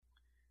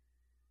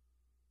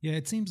Yeah,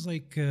 it seems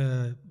like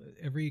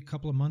every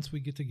couple of months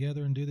we get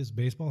together and do this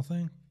baseball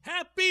thing.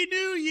 Happy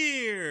New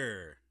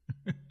Year!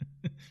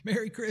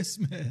 Merry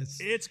Christmas!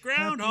 It's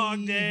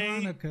Groundhog Day!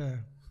 Hanukkah!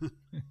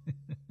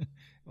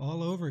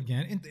 All over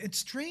again. And it's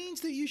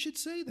strange that you should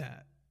say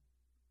that.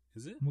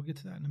 Is it? We'll get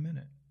to that in a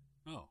minute.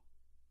 Oh.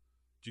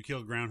 Did you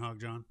kill Groundhog,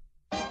 John?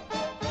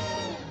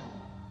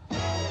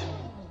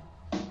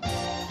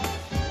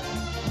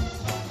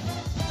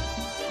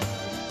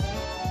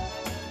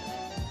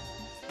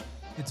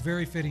 It's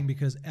very fitting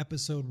because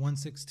episode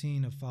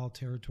 116 of Foul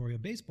Territory, a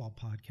baseball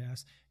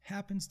podcast,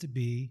 happens to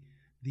be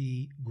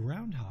the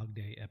Groundhog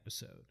Day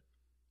episode.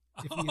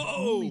 If we had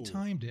only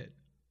timed it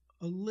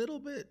a little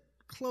bit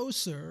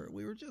closer,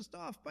 we were just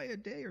off by a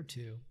day or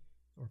two,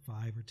 or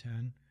 5 or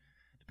 10,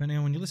 depending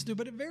on when you listen to it.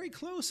 But it's very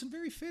close and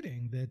very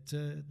fitting that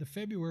the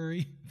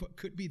February, what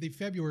could be the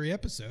February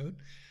episode,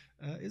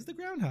 is the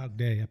Groundhog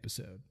Day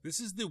episode. This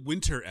is the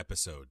winter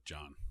episode,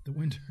 John. The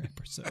winter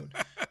episode.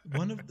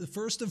 One of the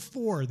first of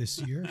 4 this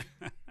year.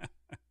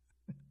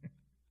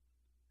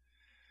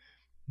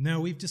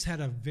 No, we've just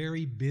had a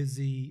very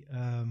busy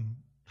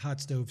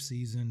hot stove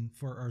season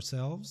for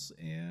ourselves.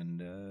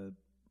 And,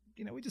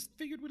 we just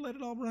figured we'd let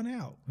it all run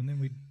out. And then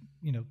we'd,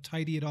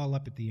 tidy it all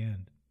up at the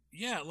end.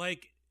 Yeah,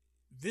 like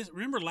this.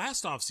 Remember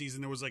last off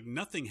season, there was like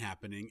nothing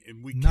happening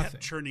and we Nothing.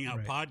 kept churning out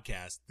Right.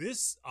 podcasts.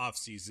 This off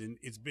season,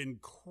 it's been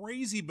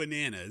crazy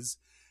bananas.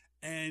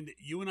 And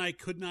you and I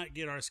could not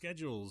get our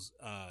schedules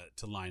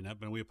to line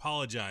up. And we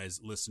apologize,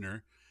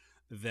 listener,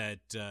 that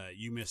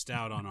you missed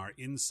out on our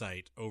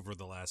insight over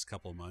the last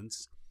couple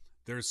months.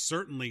 There's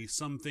certainly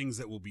some things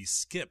that will be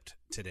skipped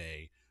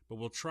today, but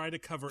we'll try to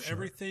cover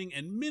everything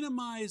and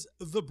minimize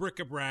the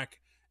bric-a-brac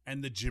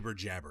and the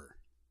jibber-jabber.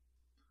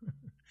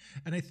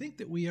 And I think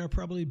that we are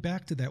probably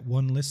back to that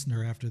one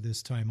listener after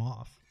this time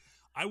off.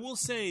 I will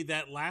say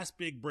that last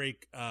big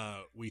break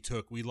we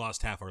took, we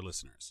lost half our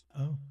listeners.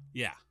 Oh.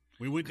 Yeah.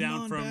 We went Come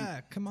down on from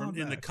back. Come on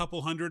in the back.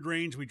 couple hundred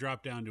range, we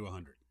dropped down to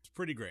 100. It's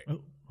pretty great.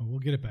 Oh, we'll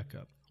get it back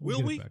up. Will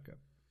get we? It back up.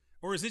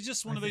 Or is it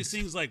just one I of those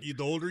think things like the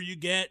older you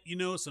get,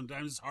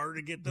 sometimes it's harder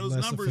to get those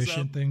the less numbers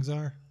efficient up. things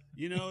are.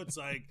 It's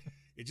like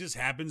it just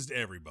happens to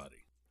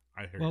everybody.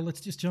 I heard. Well,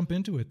 let's just jump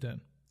into it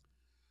then.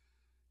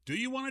 Do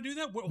you want to do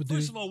that? Well, We'll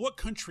first do- of all, what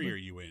country are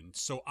you in?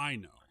 So I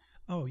know.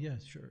 Oh, yeah,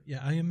 sure.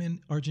 Yeah, I am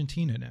in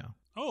Argentina now.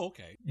 Oh,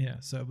 okay. Yeah,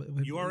 so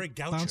You are a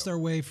gaucho. Bounced our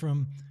way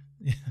from.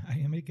 Yeah, I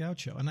am a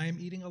gaucho, and I am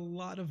eating a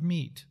lot of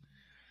meat.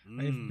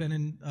 I have been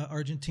in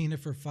Argentina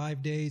for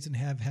 5 days and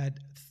have had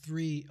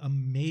 3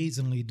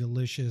 amazingly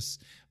delicious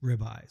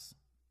ribeyes.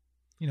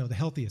 The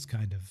healthiest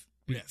kind of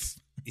beef.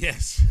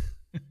 Yes.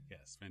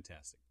 Yes,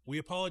 fantastic. We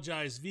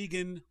apologize,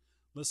 vegan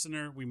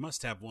listener. We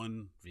must have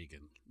one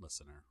vegan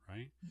listener,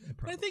 right? Yeah,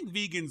 But I think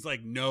vegans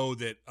know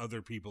that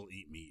other people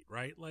eat meat,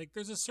 right? Like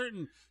there's a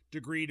certain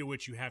degree to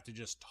which you have to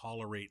just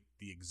tolerate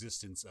the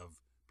existence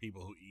of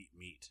people who eat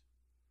meat.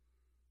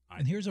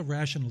 And here's a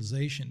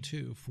rationalization,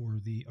 too, for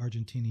the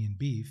Argentinian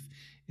beef,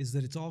 is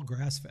that it's all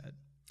grass-fed.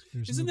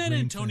 There's Isn't no that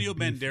grain-fed Antonio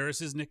beef.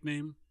 Banderas'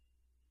 nickname?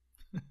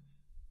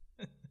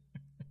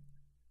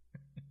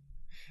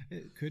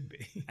 It could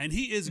be. And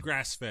he is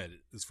grass-fed,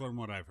 is from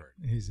what I've heard.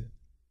 Is it?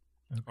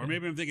 Okay. Or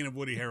maybe I'm thinking of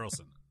Woody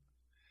Harrelson.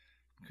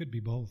 Could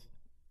be both.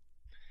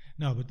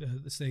 No, but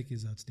the steak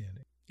is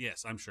outstanding.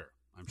 Yes, I'm sure.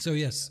 So,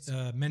 yes,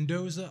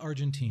 Mendoza,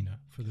 Argentina,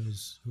 for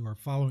those who are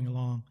following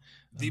along.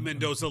 The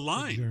Mendoza on the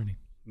line. journey.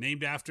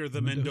 Named after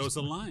the Mendoza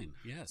line.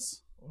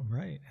 Yes.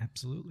 Right,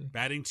 absolutely.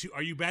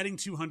 Are you batting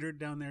 200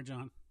 down there,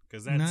 John?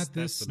 Because that's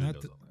the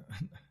Mendoza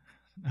line.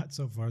 Not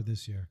so far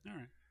this year. All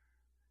right.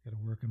 Got to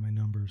work on my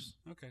numbers.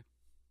 Okay.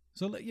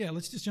 So,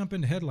 let's just jump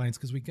into headlines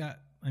because we got,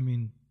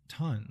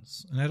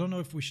 tons. And I don't know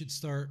if we should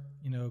start,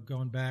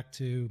 going back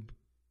to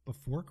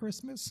before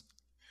Christmas.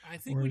 I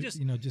think or, we just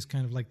just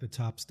kind of like the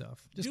top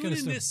stuff. Just do kind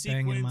it of in this start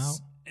banging them out.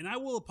 sequence. And I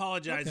will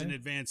apologize in Okay.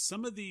 advance.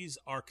 Some of these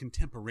are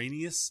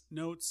contemporaneous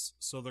notes,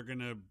 so they're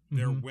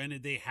when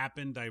they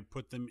happened. I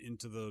put them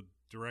into the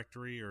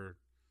directory or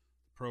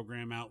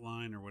program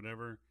outline or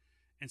whatever,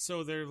 and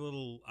so they're a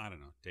little, I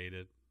don't know,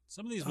 dated.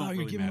 Some of these won't you're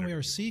really giving matter away to our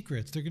you.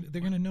 secrets.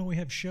 They're gonna know we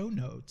have show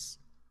notes.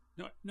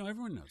 No,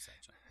 everyone knows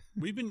that, John.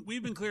 We've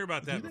been clear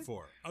about that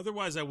before.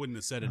 Otherwise, I wouldn't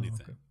have said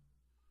anything.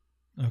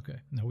 Okay.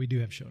 No, we do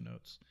have show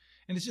notes.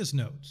 And it's just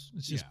notes.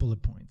 It's just Yeah.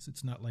 bullet points.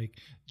 It's not like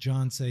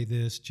John say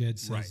this, Jed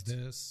says Right.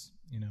 this,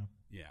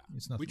 Yeah,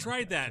 It's nothing we like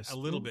tried that Just a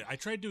little bit. I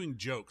tried doing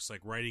jokes,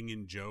 like writing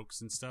in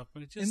jokes and stuff,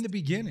 but it just in the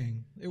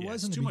beginning. It Yeah,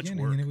 was it's in too the much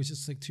beginning, work. and it was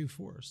just like too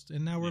forced.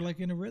 And now we're Yeah. like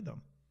in a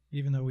rhythm,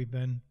 even though we've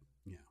been,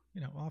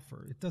 Yeah. off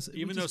for it. Doesn't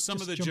Even though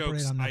some of the jump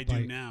jokes on that I do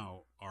bite.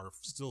 now are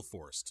still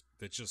forced.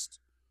 That just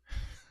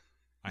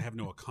I have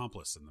no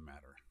accomplice in the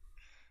matter.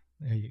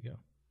 There you go.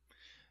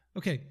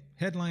 Okay,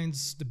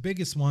 headlines. The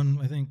biggest one,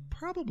 I think,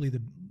 probably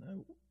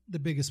the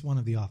biggest one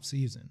of the off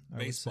season. I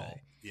would Baseball,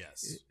 say.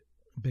 yes.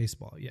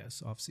 Baseball,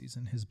 yes, off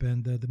season has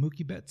been the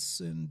Mookie Betts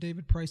and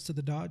David Price to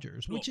the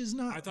Dodgers, which is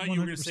not. I thought you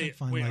were going to say.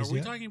 Wait, are we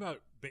yet. talking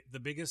about the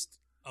biggest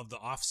of the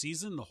off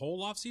season, the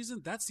whole off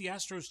season? That's the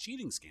Astros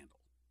cheating scandal.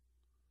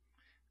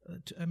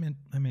 I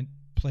meant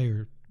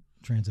player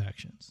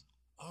transactions.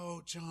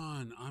 Oh,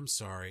 John, I'm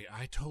sorry.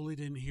 I totally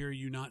didn't hear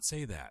you not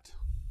say that.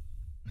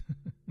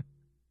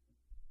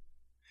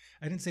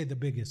 I didn't say the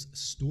biggest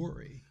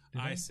story.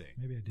 I see.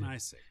 Maybe I did. I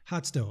see.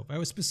 Hot stove. I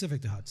was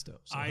specific to hot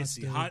stove. So I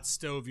see. Hot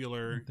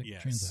stovular.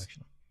 Yes.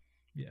 Transactional.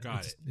 Yeah.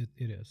 Got it.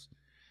 It is.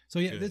 So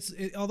yeah,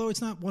 although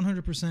it's not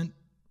 100%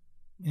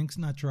 ink's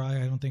not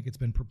dry. I don't think it's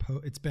been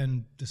proposed. It's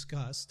been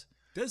discussed.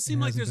 Does seem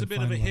like there's a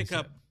bit of a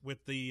hiccup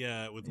with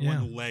the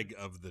one leg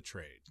of the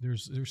trade.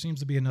 There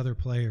seems to be another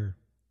player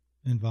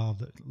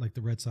involved. Like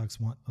the Red Sox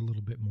want a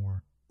little bit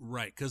more.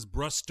 Right, because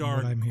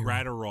Brustard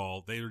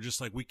Gratterall, they were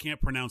just like, we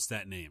can't pronounce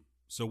that name,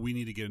 so we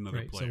need to get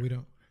another player. So we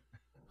don't.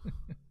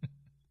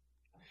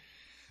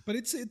 But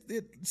it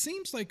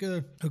seems like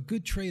a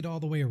good trade all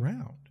the way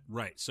around.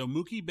 Right. So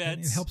Mookie Betts.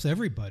 And it helps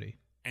everybody.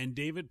 And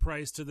David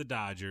Price to the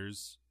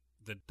Dodgers.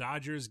 The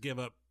Dodgers give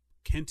up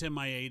Kenta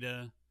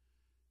Maeda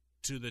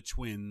to the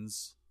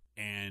Twins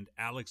and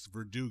Alex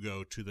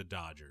Verdugo to the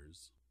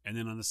Dodgers. And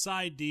then on the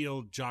side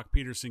deal, Jock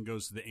Peterson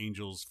goes to the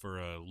Angels for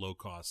a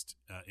low-cost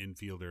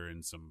infielder,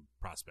 and some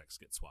prospects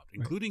get swapped,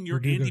 including your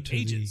Verdugo Andy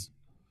Pages.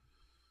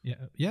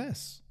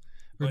 Yes.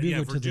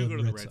 Verdugo to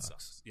the Red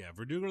Sox. Yeah,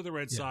 Verdugo to the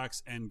Red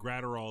Sox, and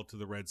Gratterall to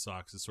the Red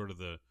Sox is sort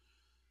of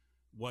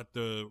what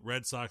the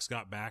Red Sox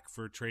got back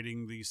for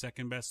trading the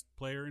second-best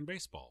player in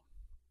baseball.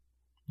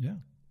 Yeah.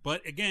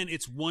 But again,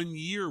 it's 1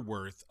 year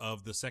worth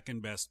of the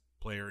second-best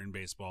player in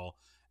baseball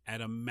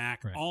at a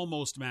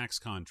almost max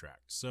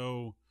contract.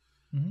 So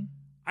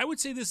I would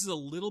say this is a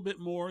little bit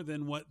more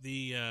than what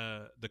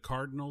the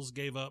Cardinals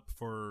gave up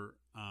for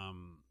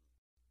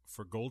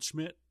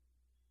Goldschmidt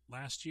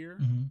last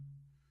year.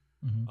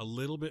 A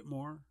little bit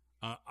more.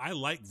 I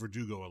like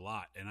Verdugo a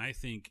lot, and I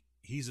think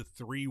he's a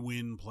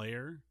 3-win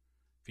player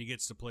if he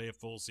gets to play a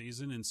full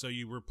season. And so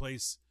you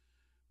replace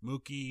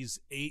Mookie's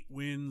 8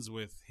 wins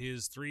with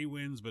his 3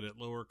 wins, but at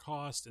lower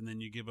cost, and then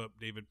you give up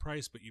David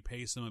Price, but you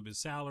pay some of his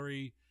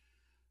salary.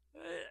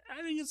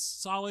 I think it's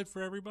solid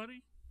for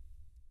everybody,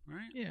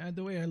 right? Yeah,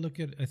 the way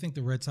I think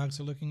the Red Sox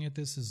are looking at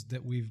this is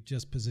that we've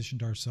just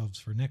positioned ourselves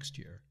for next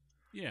year.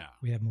 Yeah.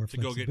 We have more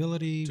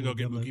flexibility. To go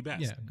get Mookie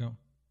Betts. Yeah, go.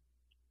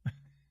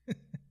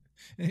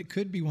 It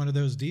could be one of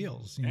those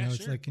deals.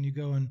 It's like, can you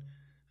go and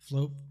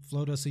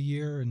float us a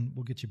year and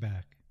we'll get you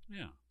back?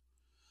 Yeah.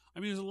 I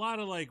mean, there's a lot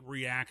of like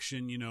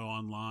reaction,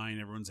 online.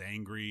 Everyone's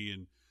angry,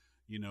 and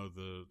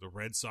the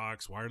Red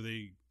Sox. Why are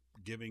they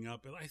giving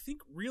up? I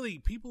think really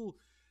people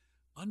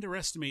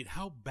underestimate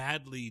how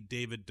badly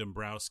David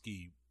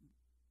Dombrowski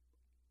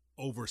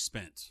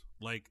overspent.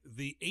 Like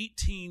the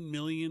 $18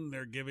 million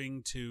they're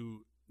giving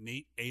to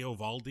Nate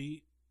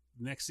Eovaldi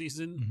next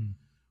season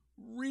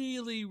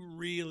really,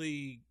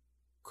 really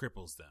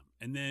cripples them.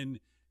 And then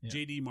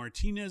JD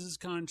Martinez's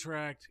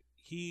contract.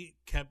 He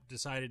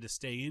decided to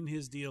stay in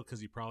his deal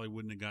because he probably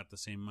wouldn't have got the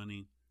same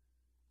money.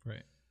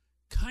 Right.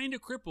 Kind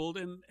of crippled,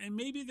 and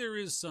maybe there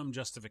is some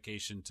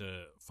justification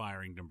to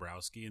firing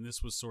Dombrowski, and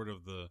this was sort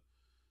of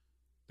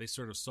they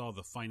sort of saw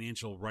the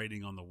financial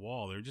writing on the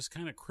wall. They're just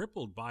kind of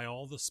crippled by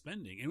all the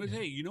spending. And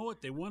hey, you know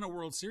what? They won a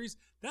World Series.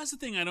 That's the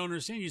thing I don't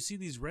understand. You see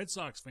these Red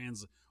Sox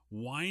fans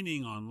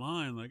whining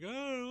online like,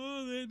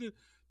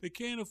 they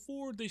can't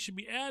afford. They should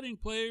be adding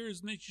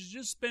players, and they should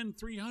just spend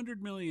 $300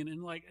 million.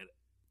 And like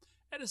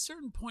at a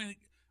certain point,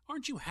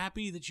 aren't you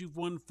happy that you've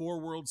won 4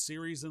 World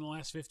Series in the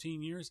last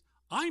 15 years?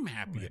 I'm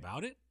happy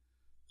about it.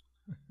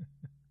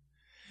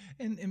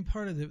 And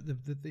part of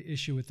the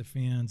issue with the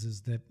fans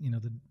is that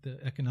the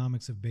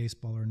economics of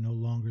baseball are no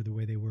longer the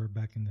way they were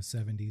back in the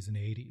 70s and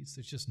 80s.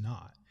 It's just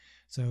not.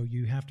 So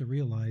you have to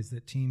realize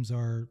that teams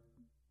are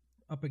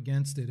up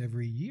against it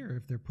every year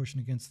if they're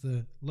pushing against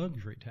the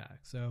luxury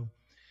tax. So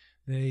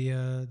they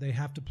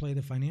have to play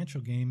the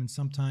financial game, and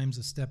sometimes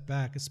a step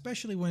back,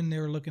 especially when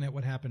they're looking at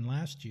what happened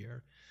last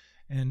year.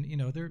 And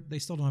they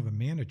still don't have a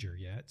manager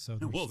yet. So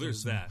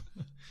there's that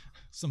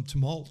some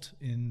tumult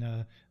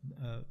in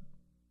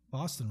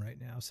Boston right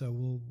now. So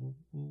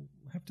we'll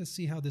have to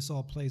see how this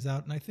all plays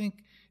out. And I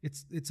think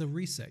it's a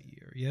reset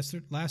year. Yes,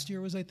 last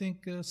year was, I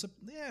think,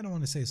 I don't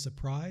want to say a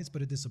surprise,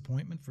 but a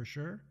disappointment for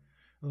sure.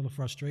 A little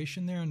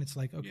frustration there, and it's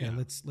like, okay,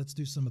 let's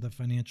do some of the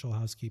financial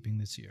housekeeping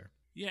this year.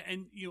 Yeah,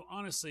 and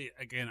honestly,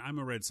 again, I'm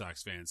a Red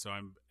Sox fan, so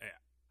I'm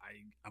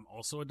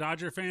also a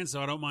Dodger fan,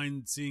 so I don't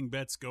mind seeing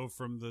Betts go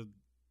from the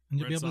and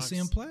you'll be able to see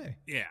him play.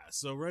 Yeah,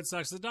 so Red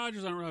Sox, the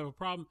Dodgers, I don't really have a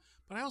problem,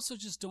 but I also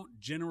just don't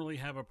generally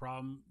have a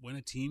problem when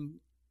a team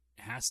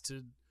has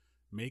to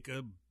make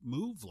a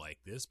move like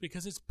this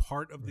because it's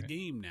part of the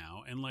game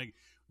now. And like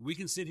we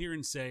can sit here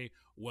and say,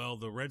 well,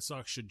 the Red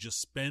Sox should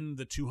just spend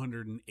the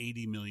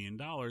 $280 million,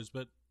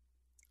 but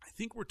I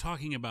think we're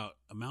talking about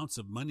amounts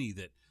of money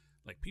that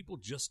like people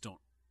just don't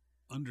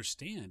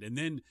understand. And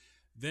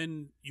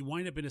then you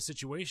wind up in a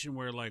situation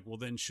where like, well,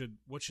 then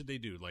what should they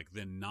do? Like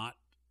then not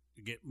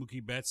get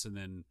Mookie Betts and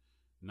then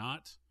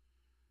not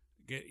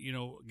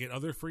get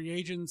other free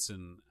agents.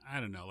 And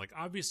I don't know, like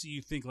obviously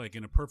you think like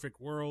in a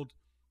perfect world,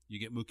 you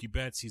get Mookie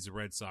Betts, he's a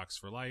Red Sox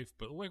for life.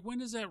 But like, when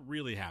does that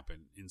really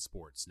happen in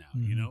sports now?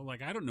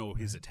 Like, I don't know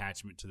his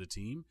attachment to the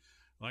team.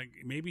 Like,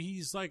 maybe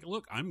he's like,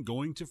 look, I'm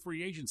going to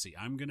free agency.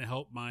 I'm going to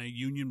help my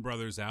union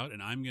brothers out,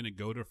 and I'm going to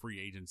go to free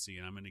agency,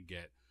 and I'm going to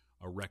get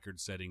a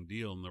record-setting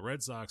deal. And the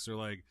Red Sox are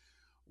like,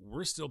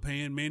 we're still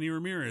paying Manny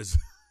Ramirez.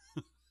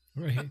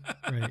 Right.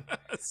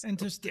 And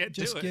just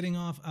getting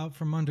out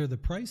from under the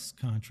Price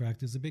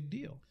contract is a big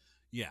deal.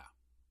 Yeah.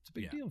 It's a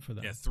big deal for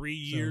them. Yeah, 3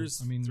 years,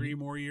 So, I mean, 3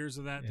 more years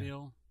of that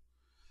deal.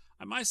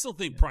 I still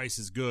think Price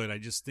is good. I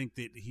just think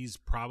that he's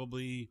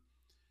probably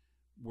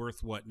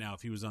worth what now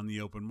if he was on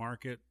the open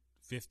market?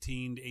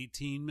 15 to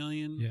 18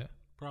 million? Yeah.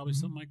 Probably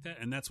something like that.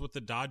 And that's what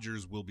the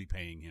Dodgers will be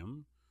paying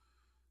him.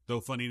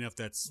 Though, funny enough,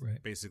 that's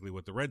basically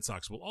what the Red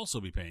Sox will also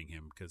be paying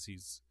him because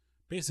he's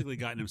basically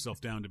gotten himself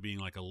down to being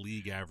like a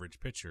league average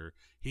pitcher.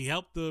 He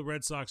helped the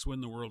Red Sox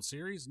win the World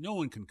Series. No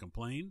one can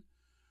complain.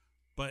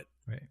 But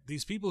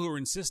these people who are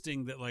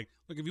insisting that, like,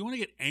 look, if you want to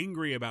get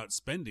angry about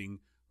spending,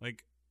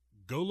 like,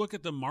 go look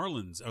at the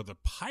Marlins or the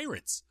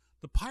Pirates.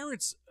 The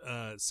Pirates'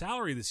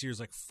 salary this year is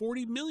like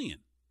 $40 million.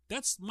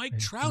 That's Mike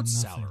Trout's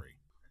salary.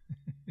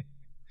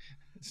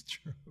 It's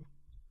true.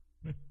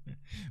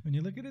 When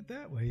you look at it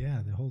that way,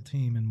 the whole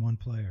team in one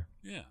player.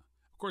 Yeah.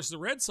 Of course, the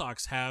Red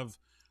Sox have,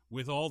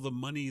 with all the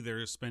money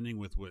they're spending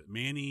with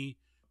Manny,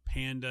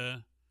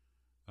 Panda,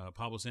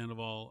 Pablo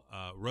Sandoval,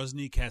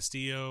 Rusney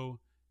Castillo,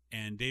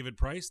 and David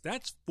Price,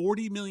 that's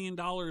 $40 million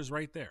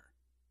right there.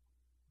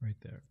 Right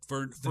there.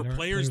 For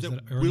players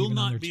that will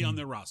not be on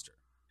their roster.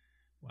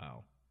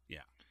 Wow.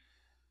 Yeah.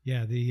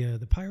 Yeah,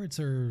 the Pirates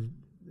are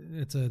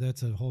that's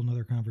a whole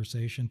nother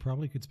conversation.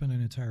 Probably could spend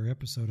an entire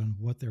episode on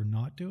what they're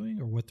not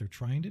doing or what they're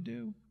trying to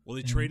do. Well,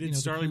 they traded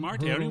Starling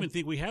Marte. I don't even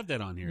think we have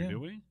that on here, do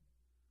we?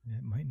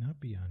 It might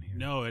not be on here.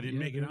 No, I didn't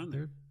make it on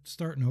there. They're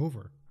starting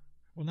over.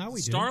 Well, now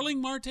we do.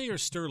 Starling Marte or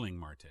Sterling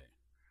Marte?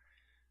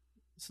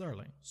 Starling.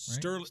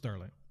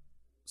 Right?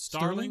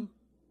 Starling.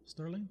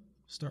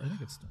 I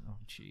think it's. Oh,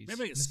 jeez.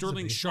 Maybe it's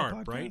Sterling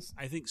Sharp, right?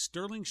 I think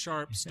Sterling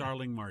Sharp,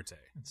 Starling Marte.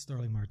 It's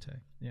Starling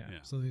Marte. Yeah.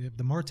 So they have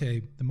the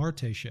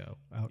Marte show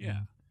out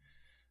in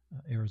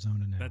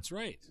Arizona now. That's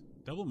right.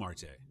 Double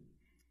Marte.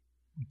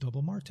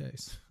 Double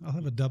Martes. I'll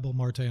have a double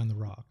Marte on the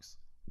rocks.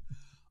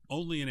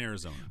 Only in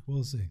Arizona.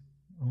 We'll see.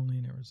 Only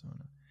in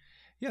Arizona.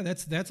 Yeah,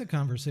 that's a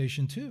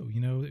conversation too.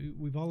 You know,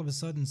 we've all of a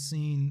sudden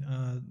seen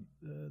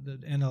the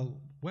NL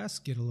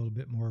West get a little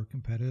bit more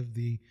competitive.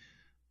 The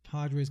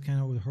Padres kind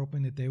of were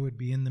hoping that they would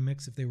be in the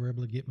mix if they were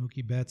able to get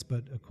Mookie Betts,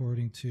 but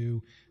according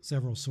to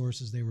several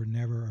sources, they were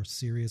never a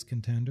serious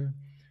contender.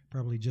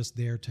 Probably just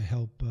there to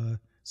help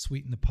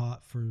sweeten the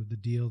pot for the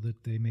deal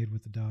that they made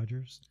with the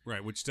Dodgers.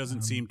 Right, which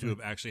doesn't seem to have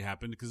actually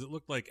happened because it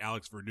looked like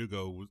Alex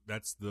Verdugo,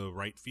 that's the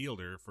right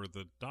fielder for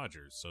the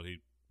Dodgers, so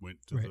he went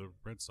to the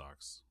Red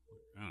Sox.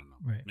 I don't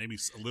know. Right. Maybe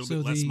a little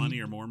bit less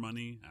money or more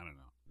money. I don't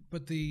know.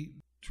 But the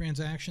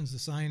transactions,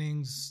 the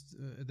signings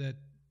that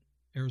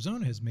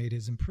Arizona has made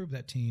has improved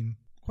that team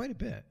quite a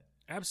bit.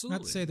 Absolutely.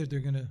 Not to say that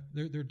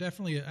they're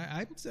definitely,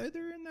 I'd say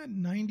they're in that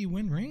 90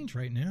 win range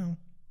right now.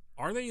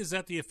 Are they? Is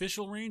that the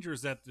official range, or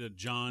is that the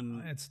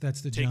John?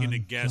 That's the taking John, a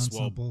guess John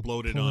while Simple,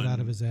 bloated pull on it out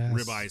of his ass.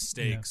 ribeye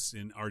steaks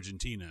in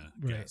Argentina.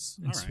 Right, Guess.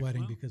 and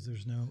sweating because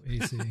there's no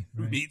AC.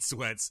 Right. Meat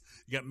sweats.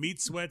 You got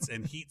meat sweats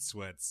and heat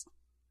sweats.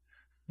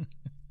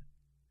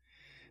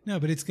 No,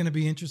 but it's going to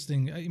be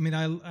interesting. I mean,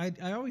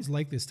 I always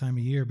like this time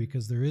of year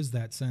because there is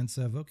that sense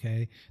of,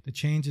 okay, the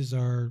changes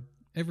are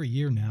every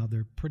year now.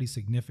 They're pretty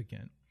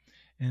significant.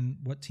 And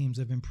what teams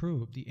have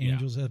improved? The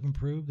Angels have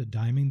improved. The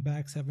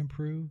Diamondbacks have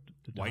improved.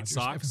 The Dodgers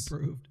have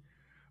improved.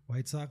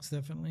 White Sox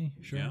definitely,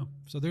 sure. Yeah.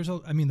 So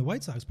the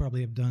White Sox probably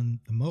have done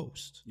the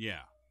most. Yeah.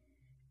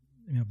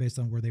 You know, based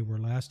on where they were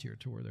last year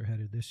to where they're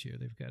headed this year,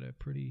 they've got a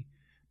pretty.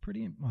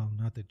 Well,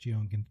 not that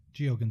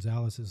Gio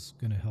Gonzalez is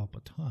going to help a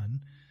ton,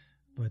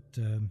 but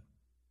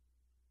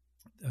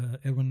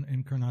Edwin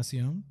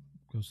Encarnacion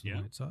goes to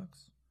the White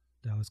Sox.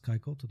 Dallas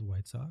Keuchel to the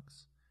White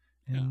Sox,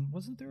 and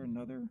wasn't there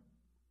another?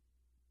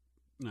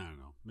 I don't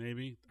know.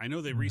 Maybe I know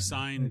they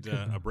re-signed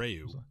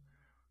Abreu.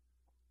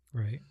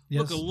 Right.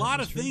 Look, a lot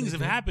of things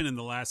have happened in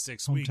the last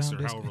 6 weeks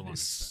or however long.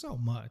 So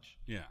much.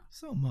 Yeah.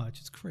 So much.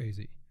 It's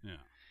crazy. Yeah.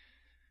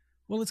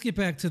 Well, let's get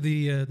back to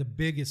the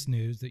biggest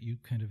news that you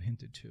kind of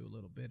hinted to a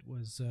little bit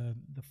was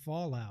the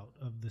fallout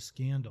of the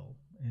scandal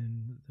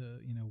and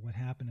what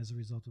happened as a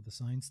result of the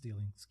sign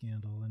stealing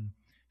scandal and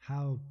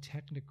how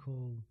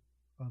technical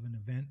of an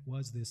event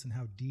was this and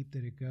how deep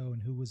did it go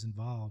and who was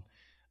involved.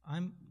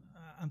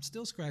 I'm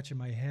still scratching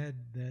my head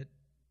that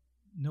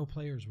no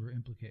players were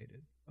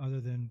implicated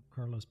other than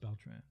Carlos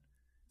Beltran.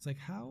 It's like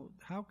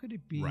how could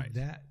it be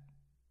that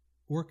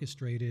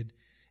orchestrated?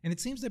 And it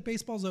seems that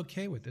baseball's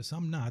okay with this.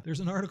 I'm not.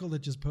 There's an article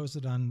that just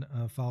posted on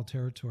Foul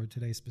Territory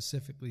today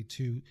specifically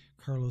to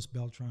Carlos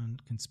Beltran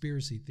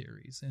conspiracy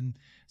theories. And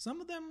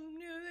some of them,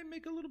 they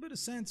make a little bit of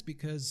sense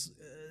because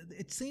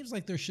it seems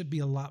like there should be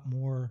a lot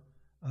more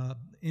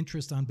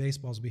interest on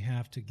baseball's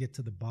behalf to get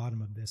to the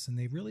bottom of this. And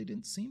they really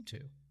didn't seem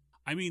to.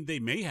 I mean, they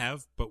may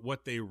have, but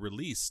what they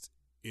released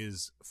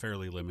is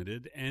fairly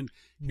limited. And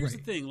here's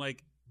the thing,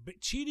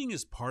 but cheating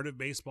is part of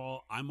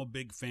baseball. I'm a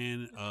big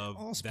fan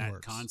of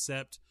that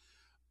concept.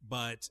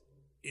 But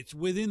it's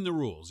within the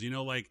rules,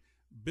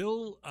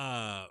 Bill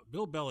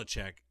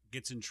Belichick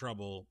gets in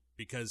trouble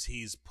because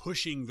he's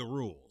pushing the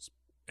rules.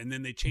 And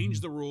then they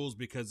changed the rules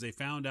because they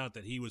found out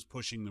that he was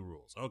pushing the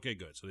rules. Okay,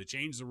 good. So they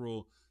changed the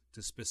rule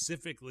to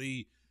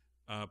specifically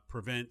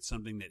prevent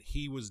something that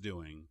he was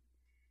doing.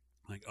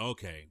 Like,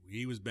 okay,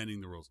 he was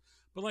bending the rules.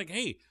 But like,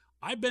 hey,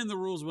 I bend the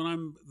rules when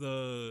I'm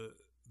the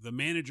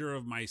manager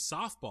of my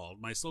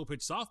slow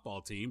pitch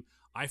softball team.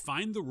 I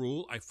find the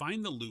rule, I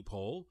find the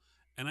loophole,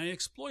 and I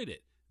exploit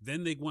it.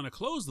 Then they want to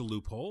close the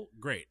loophole.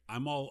 Great.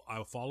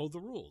 I'll follow the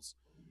rules.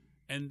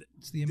 And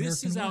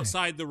this is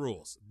outside the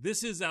rules.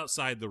 This is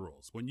outside the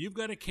rules. When you've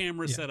got a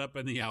camera set up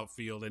in the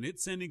outfield and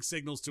it's sending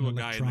signals to a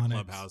guy in the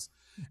clubhouse,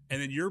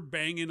 and then you're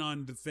banging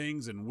on the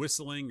things and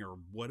whistling or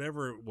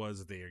whatever it was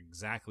that they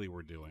exactly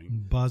were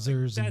doing.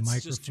 Buzzers and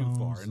microphones. That's just too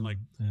far. And like,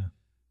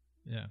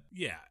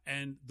 yeah.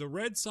 And the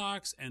Red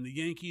Sox and the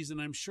Yankees, and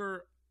I'm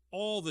sure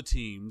all the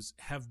teams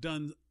have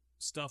done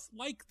stuff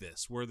like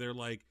this where they're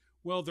like,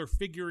 well, they're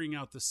figuring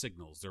out the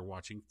signals. They're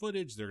watching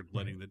footage. They're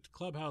letting the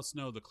clubhouse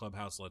know. The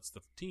clubhouse lets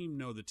the team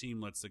know. The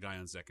team lets the guy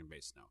on second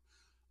base know.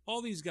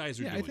 All these guys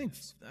are doing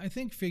this. I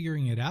think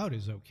figuring it out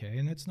is okay,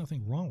 and that's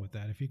nothing wrong with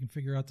that. If you can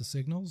figure out the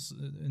signals,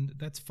 and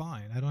that's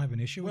fine. I don't have an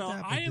issue with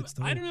that.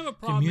 I don't have a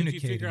problem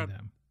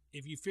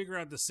if you figure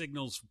out the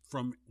signals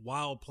from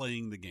while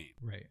playing the game.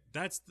 Right.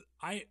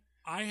 I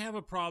have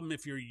a problem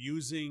if you're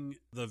using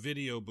the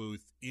video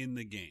booth in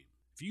the game.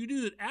 If you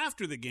do it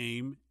after the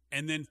game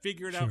and then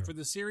figure it out for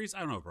the series, I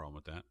don't have a problem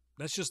with that.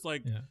 That's just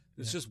like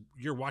just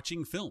you're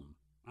watching film.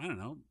 I don't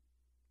know.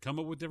 Come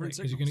up with different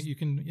signals. You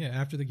can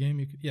after the game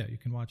you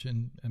can watch it,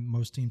 and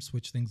most teams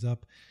switch things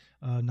up,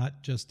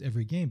 not just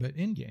every game but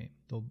in game.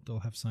 They'll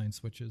have sign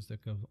switches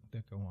that go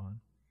on.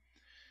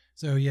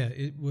 So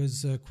it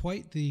was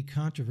quite the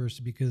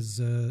controversy because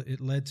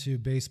it led to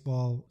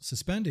baseball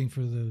suspending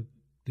for the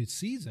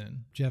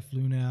season Jeff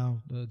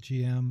Luhnow, the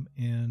GM,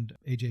 and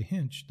AJ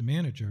Hinch, the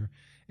manager.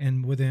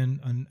 And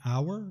within an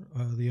hour,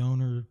 the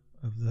owner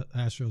of the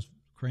Astros,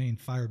 Crane,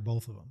 fired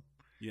both of them.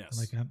 Yes.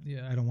 Like,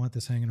 I don't want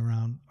this hanging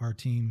around our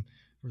team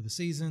for the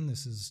season.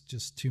 This is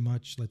just too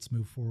much. Let's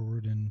move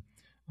forward, and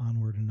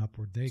onward and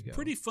upward they go.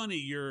 Pretty funny.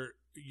 You're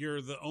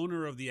the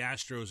owner of the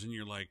Astros, and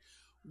you're like,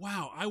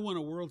 wow,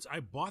 I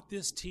bought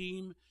this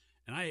team,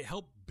 and I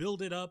helped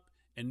build it up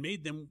and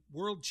made them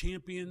world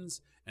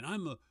champions, and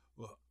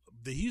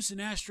the Houston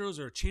Astros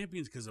are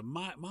champions because of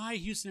my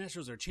Houston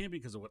Astros are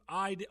champions because of what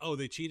I did. Oh,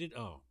 they cheated?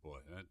 Oh, boy,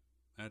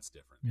 that's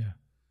different. Yeah.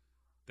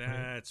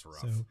 That's rough.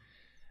 So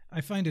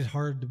I find it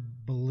hard to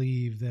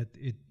believe that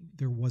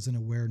there was an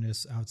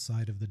awareness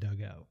outside of the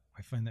dugout.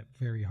 I find that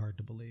very hard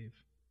to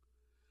believe.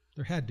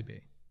 There had to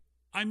be.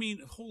 I mean,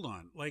 hold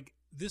on. Like,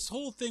 this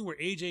whole thing where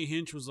AJ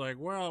Hinch was like,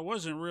 well, it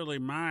wasn't really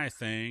my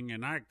thing,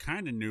 and I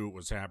kind of knew it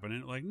was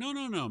happening. Like, no,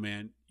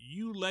 man.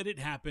 You let it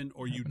happen,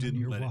 or you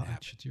didn't let it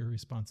happen. It's your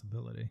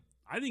responsibility.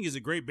 I think he's a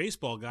great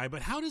baseball guy,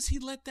 but how does he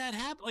let that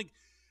happen? Like,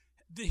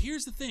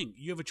 here's the thing.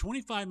 You have a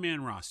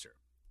 25-man roster.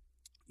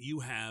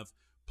 You have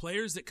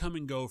players that come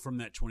and go from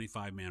that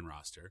 25-man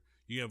roster.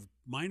 You have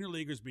minor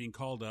leaguers being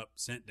called up,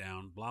 sent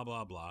down, blah,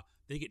 blah, blah.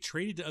 They get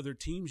traded to other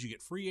teams. You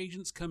get free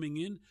agents coming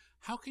in.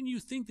 How can you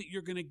think that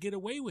you're going to get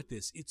away with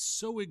this? It's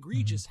so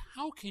egregious.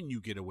 How can you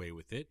get away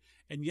with it?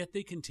 And yet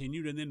they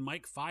continued. And then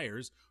Mike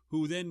Fiers,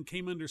 who then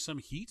came under some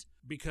heat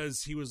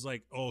because he was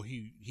like, oh,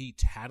 he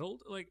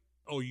tattled? Like,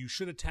 oh, you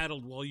should have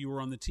tattled while you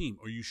were on the team,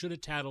 or you should have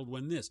tattled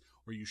when this,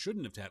 or you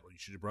shouldn't have tattled. You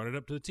should have brought it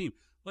up to the team.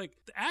 Like,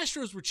 the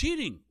Astros were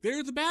cheating.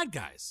 They're the bad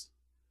guys.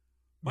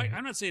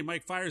 I'm not saying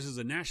Mike Fiers is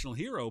a national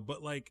hero,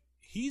 but like,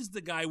 he's the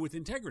guy with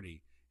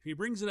integrity. If he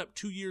brings it up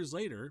 2 years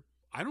later,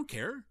 I don't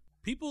care.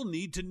 People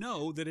need to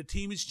know that a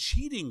team is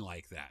cheating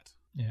like that.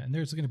 Yeah, and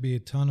there's going to be a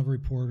ton of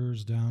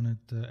reporters down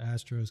at the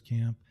Astros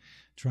camp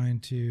trying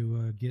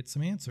to get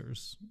some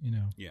answers,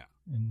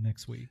 in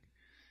next week.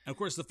 And of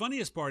course, the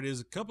funniest part is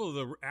a couple of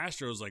the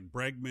Astros, like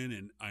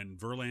Bregman and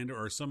Verlander,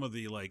 are some of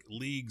the like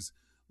league's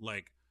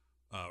like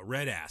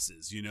red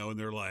asses, and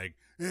they're like,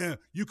 yeah,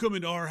 you come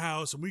into our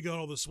house and we got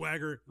all the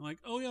swagger. I'm like,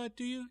 oh yeah,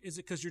 do you? Is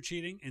it because you're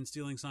cheating and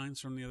stealing signs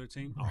from the other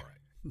team? All right.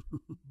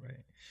 Right.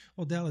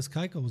 Well, Dallas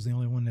Keuchel was the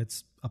only one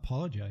that's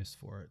apologized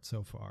for it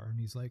so far. And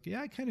he's like, yeah,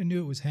 I kind of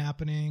knew it was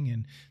happening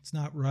and it's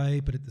not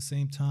right. But at the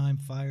same time,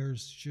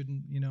 Fiers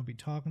shouldn't, be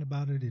talking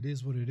about it. It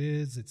is what it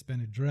is. It's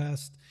been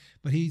addressed.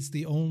 But he's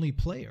the only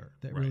player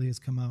that really has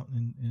come out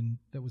and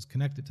that was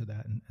connected to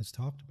that and has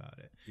talked about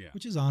it,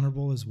 which is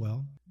honorable as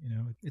well.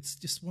 It's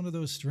just one of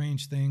those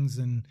strange things.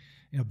 And,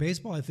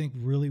 baseball, I think,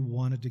 really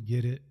wanted to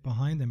get it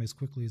behind them as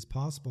quickly as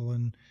possible.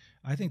 And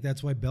I think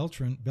that's why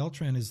Beltran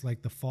is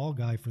like the fall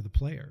guy for the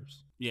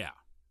players. Yeah.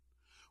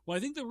 Well, I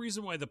think the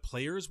reason why the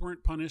players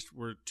weren't punished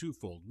were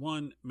twofold.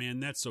 One, man,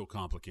 that's so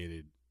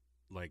complicated.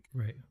 Like,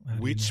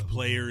 which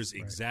players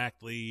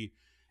exactly?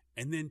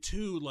 And then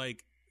two,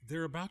 like,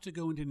 they're about to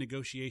go into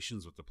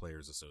negotiations with the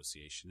Players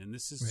Association. And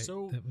this is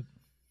so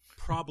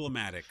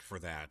problematic for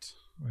that.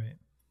 Right.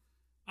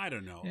 I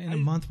don't know. In a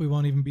month, we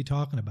won't even be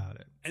talking about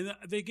it. And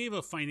they gave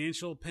a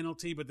financial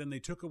penalty, but then they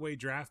took away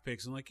draft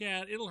picks. And like,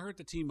 yeah, it'll hurt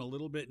the team a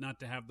little bit not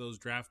to have those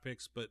draft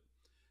picks. But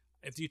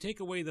if you take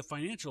away the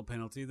financial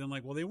penalty, then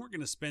like, well, they weren't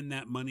going to spend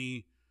that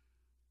money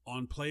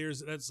on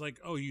players. That's like,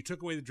 oh, you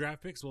took away the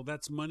draft picks. Well,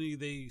 that's money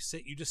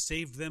you just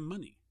saved them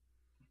money.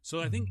 So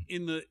I think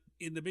in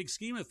the big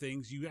scheme of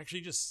things, you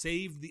actually just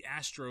saved the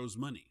Astros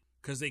money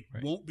because they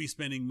won't be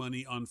spending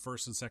money on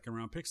first and second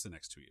round picks the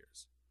next 2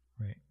 years.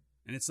 Right.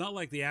 And it's not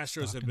like the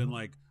Astros have been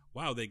like,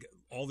 wow, they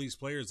all these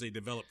players they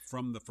developed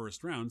from the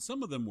first round.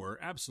 Some of them were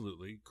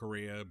absolutely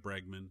Correa,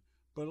 Bregman,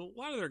 but a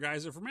lot of their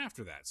guys are from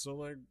after that. So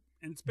like,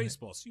 and it's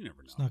baseball, so you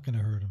never know. It's not going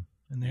to hurt them,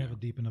 and they have a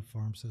deep enough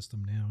farm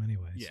system now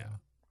anyway. Yeah, so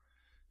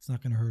it's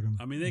not going to hurt them.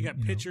 I mean, they got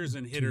pitchers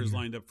and hitters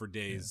lined up for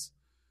days.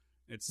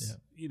 Yeah. It's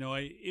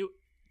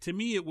to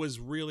me it was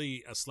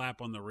really a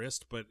slap on the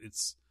wrist, but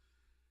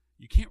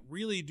you can't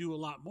really do a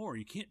lot more.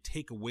 You can't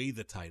take away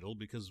the title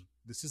because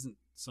this isn't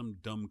some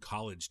dumb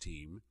college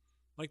team.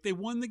 Like they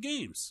won the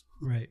games.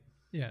 Right.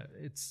 Yeah,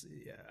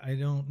 I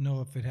don't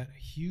know if it had a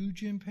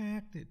huge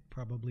impact. It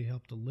probably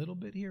helped a little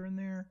bit here and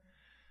there.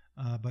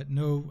 But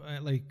no, I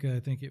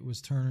think it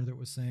was Turner that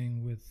was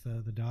saying with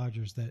the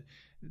Dodgers that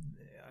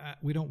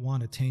we don't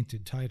want a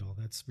tainted title.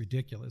 That's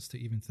ridiculous to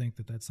even think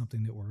that that's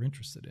something that we're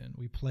interested in.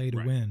 We play to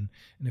win,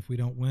 and if we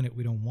don't win it,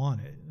 we don't want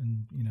it.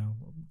 And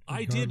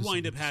I did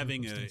wind up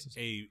having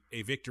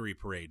a victory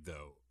parade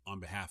though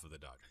on behalf of the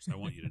Dodgers. I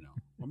want you to know.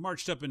 I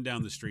marched up and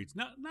down the streets.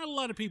 Not a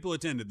lot of people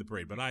attended the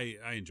parade, but I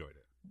enjoyed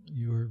it.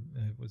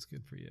 It was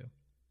good for you.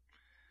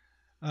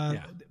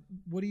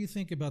 What do you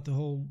think about the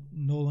whole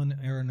Nolan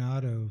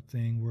Arenado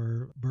thing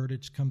where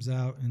Burdich comes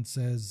out and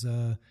says,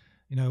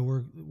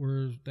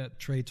 we're that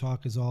trade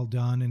talk is all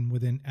done, and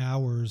within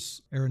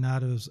hours,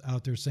 Arenado's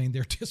out there saying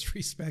they're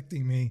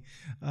disrespecting me,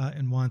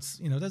 and wants,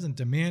 doesn't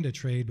demand a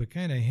trade, but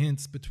kind of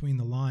hints between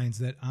the lines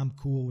that I'm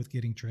cool with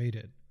getting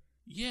traded.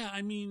 Yeah,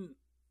 I mean,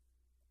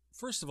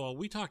 first of all,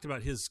 we talked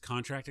about his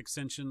contract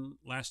extension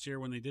last year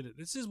when they did it.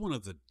 This is one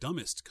of the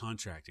dumbest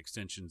contract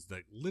extensions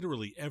that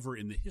literally ever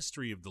in the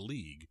history of the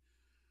league,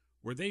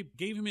 where they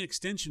gave him an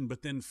extension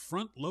but then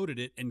front-loaded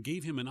it and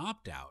gave him an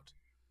opt-out.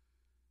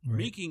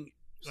 Making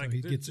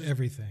he gets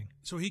everything.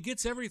 So he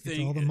gets everything.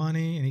 Gets all the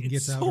money, and he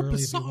gets out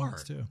early if he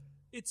wants to.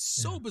 It's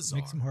so bizarre.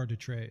 Makes him hard to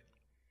trade.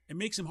 It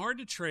makes him hard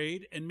to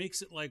trade and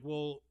makes it like,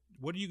 well,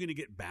 what are you going to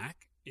get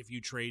back if you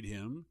trade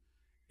him?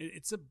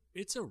 It's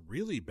a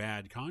really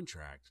bad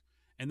contract.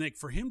 And like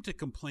for him to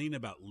complain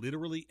about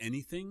literally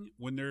anything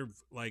when they're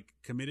like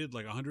committed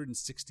like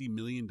 $160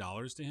 million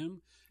to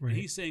him, and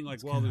he's saying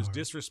like, well, there's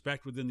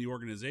disrespect within the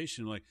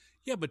organization. Like,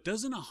 yeah, but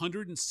doesn't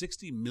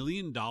 $160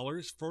 million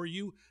for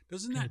you,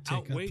 doesn't that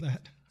outweigh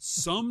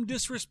some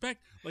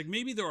disrespect? Like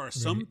maybe there are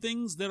some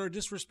things that are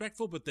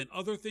disrespectful, but then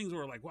other things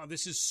where like, wow,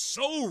 this is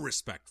so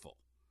respectful.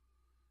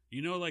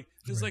 Like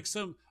there's like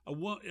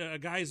a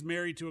guy's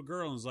married to a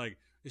girl and is like,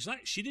 it's not,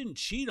 she didn't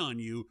cheat on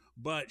you,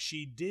 but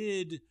she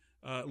did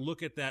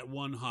look at that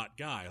one hot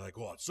guy. Like,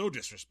 well, it's so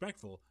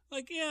disrespectful.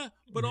 Like, yeah,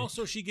 but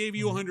also she gave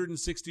you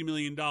 $160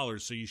 million,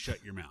 so you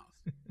shut your mouth.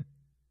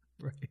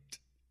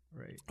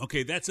 Right.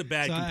 Okay, that's a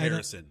bad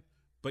comparison,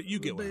 but you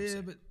get what I'm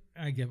saying. But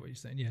I get what you're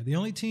saying. Yeah,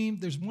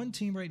 there's one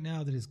team right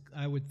now that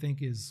I would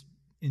think is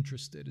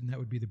interested, and that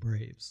would be the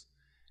Braves.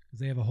 Because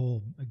they have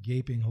a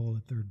gaping hole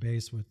at third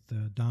base with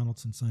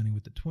Donaldson signing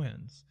with the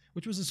Twins,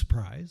 which was a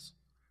surprise.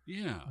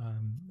 Yeah.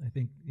 I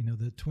think,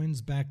 the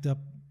Twins backed up.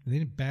 They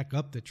didn't back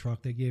up the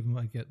truck. They gave him,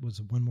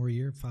 one more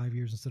year, 5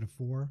 years instead of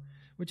 4,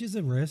 which is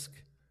a risk.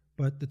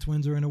 But the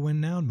Twins are in a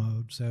win-now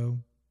mode. So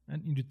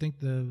and you'd think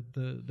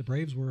the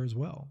Braves were as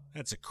well.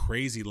 That's a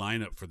crazy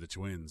lineup for the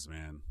Twins,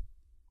 man.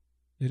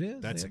 It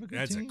is. That's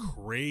a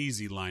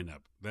crazy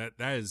lineup.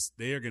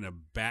 They are going to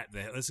bat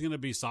that. That's going to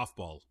be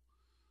softball.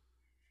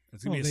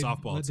 It's going to be a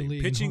softball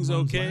team. Pitching's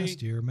okay.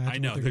 I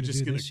know. They're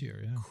just going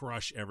to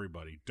crush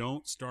everybody.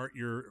 Don't start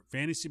your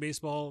fantasy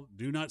baseball.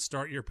 Do not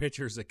start your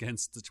pitchers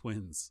against the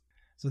Twins.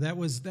 So that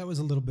was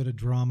a little bit of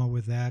drama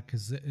with that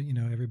because,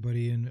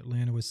 everybody in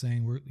Atlanta was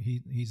saying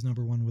he's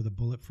number one with a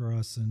bullet for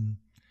us, and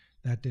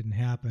that didn't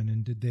happen.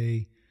 And did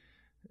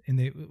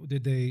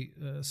they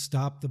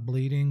stop the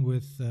bleeding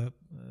with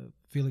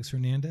Felix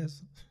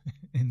Hernandez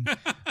and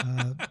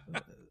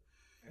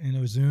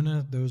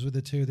Ozuna? Those were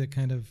the two that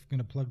kind of going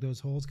to plug those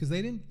holes because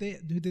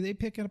did they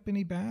pick up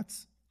any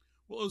bats?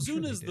 Well,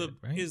 Ozuna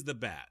is the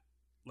bat,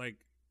 like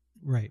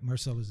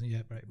Marcell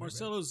Ozuna,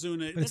 Marcell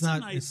Ozuna. That's a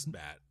nice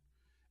bat,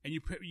 and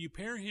you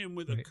pair him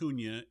with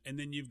Acuna, and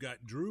then you've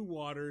got Drew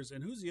Waters,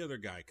 and who's the other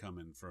guy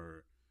coming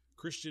for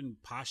Christian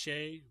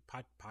Pache,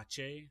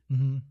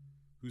 mm-hmm.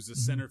 who's the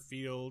center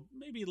field,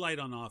 maybe light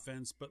on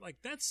offense, but like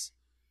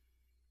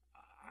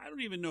I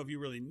don't even know if you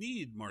really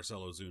need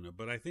Marcell Ozuna,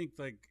 but I think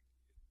like.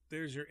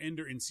 There's your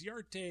Ender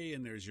Inciarte,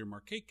 and there's your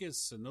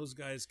Markakis, and those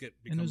guys become.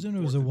 And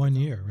Ozuna was a 1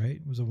 year, right?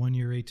 It was a 1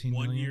 year, $18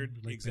 million. 1 year,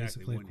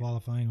 exactly. Basically a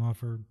qualifying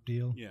offer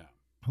deal. Yeah.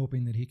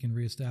 Hoping that he can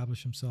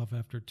reestablish himself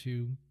after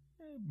 2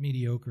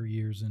 mediocre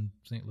years in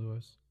St.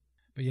 Louis.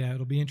 But yeah,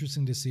 it'll be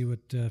interesting to see what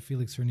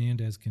Felix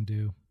Hernandez can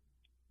do.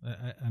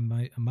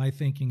 My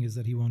thinking is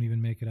that he won't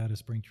even make it out of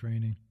spring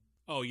training.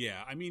 Oh,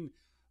 yeah. I mean,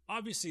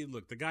 obviously,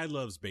 look, the guy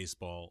loves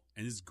baseball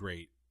and is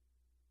great.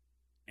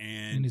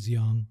 And is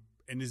young.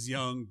 and is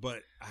young, but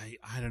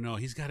I don't know.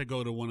 He's got to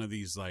go to one of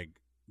these like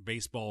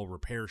baseball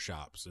repair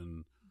shops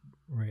and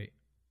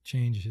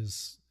change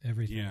his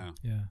everything.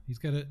 Yeah. He's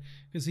got a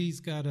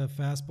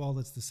fastball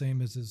that's the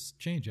same as his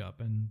changeup,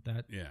 and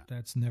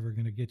that's never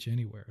going to get you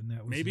anywhere. And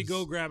that was maybe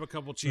go grab a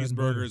couple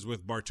cheeseburgers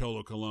with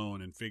Bartolo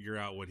Colon and figure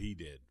out what he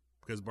did,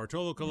 because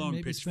Bartolo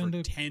Colon pitched for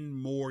 10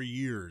 more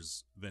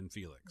years than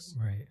Felix.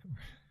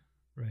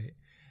 Right.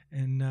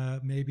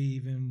 And maybe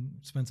even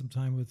spend some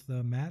time with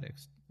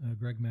Maddox,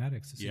 Greg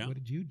Maddox, to see what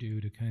did you do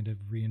to kind of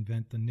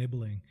reinvent the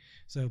nibbling.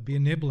 So be a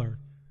nibbler.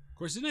 Of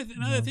course,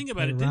 another thing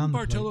about it, didn't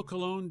Bartolo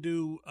Colon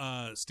do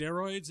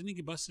steroids? Didn't he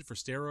get busted for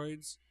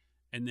steroids?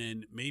 And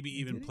then maybe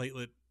even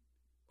platelet.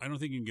 I don't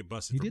think you can get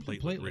busted for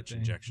platelet-rich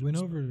injections. He went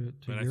over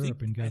to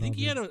Europe and got. I think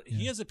he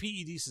has a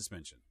PED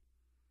suspension.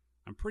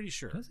 I'm pretty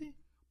sure. Does he?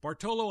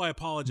 Bartolo, I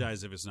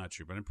apologize if it's not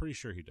true, but I'm pretty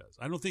sure he does.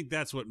 I don't think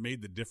that's what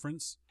made the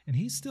difference. And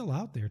he's still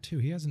out there too.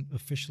 He hasn't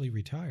officially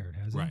retired,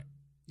 has he? Right.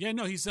 Yeah,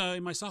 no, he's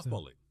in my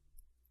softball league.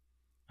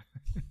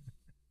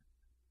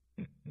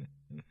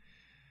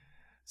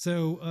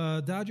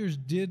 So Dodgers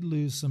did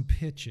lose some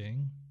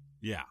pitching.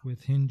 Yeah.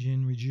 With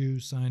Hyun-Jin Ryu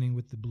signing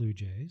with the Blue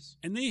Jays.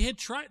 And they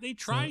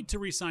tried to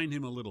re-sign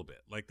him a little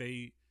bit. Like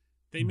they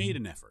made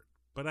an effort,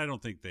 but I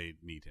don't think they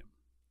need him.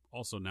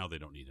 Also, now they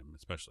don't need him,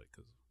 especially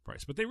because of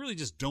price. But they really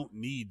just don't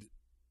need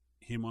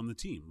him on the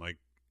team. Like,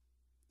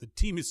 the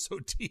team is so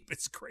deep,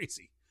 it's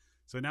crazy.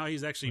 So now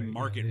he's actually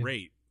market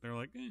rate. They're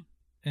like, eh.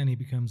 And he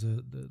becomes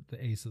the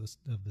ace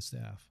of the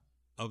staff.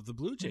 Of the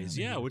Blue Jays,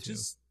 which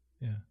is...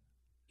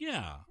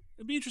 Yeah.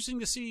 It'd be interesting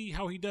to see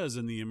how he does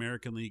in the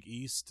American League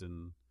East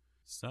and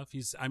stuff.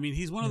 He's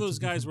one of those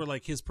guys where,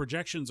 like, his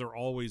projections are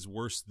always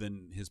worse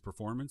than his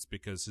performance,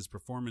 because his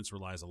performance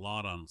relies a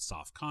lot on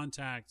soft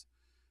contact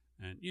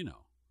and,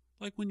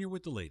 like when you're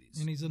with the ladies.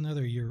 And he's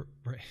another year,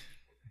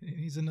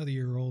 he's another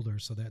year older,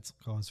 so that's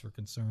cause for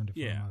concern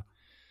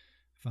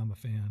if I'm a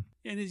fan.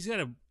 Yeah, and he's got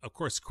of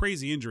course,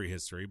 crazy injury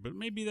history, but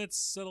maybe that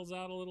settles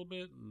out a little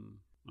bit. And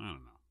I don't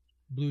know.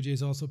 Blue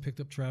Jays also picked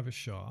up Travis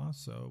Shaw,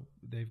 so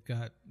they've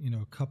got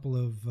a couple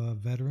of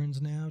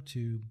veterans now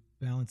to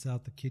balance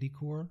out the kitty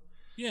core.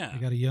 Yeah, they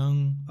got a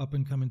young up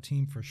and coming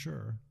team for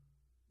sure.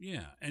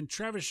 Yeah, and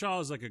Travis Shaw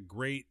is like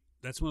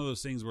that's one of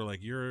those things where,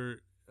 like, you're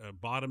a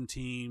bottom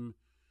team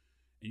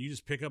and you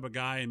just pick up a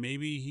guy, and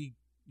maybe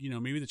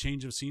maybe the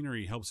change of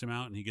scenery helps him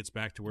out and he gets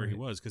back to where he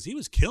was, because he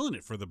was killing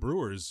it for the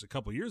Brewers a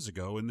couple years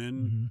ago and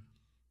then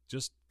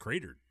just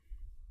cratered.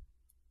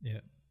 Yeah,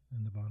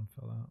 and the bottom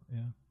fell out.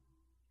 Yeah.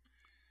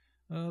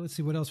 Let's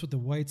see what else with the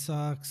White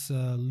Sox.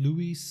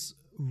 Luis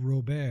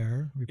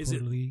Robert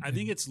reportedly. I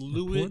think it's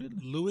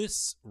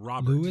Luis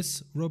Robert.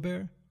 Luis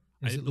Robert.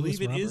 I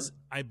believe it is.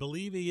 I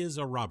believe he is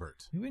a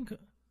Robert.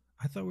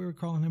 I thought we were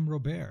calling him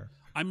Robert.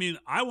 I mean,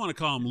 I want to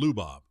call him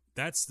Lubob.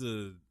 That's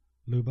the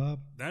Lubob.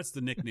 That's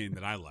the nickname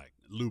that I like,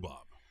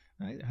 Lubob.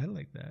 I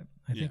like that.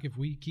 I think if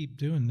we keep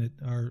doing it,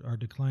 our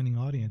declining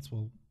audience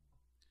will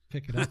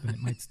pick it up and it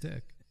might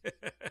stick.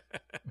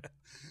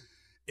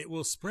 It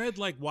will spread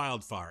like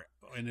wildfire,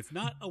 and if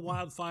not a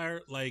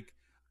wildfire, like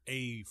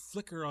a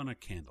flicker on a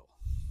candle.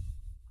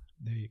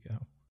 There you go.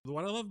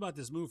 What I love about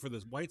this move for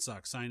the White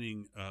Sox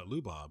signing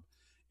Lubob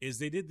is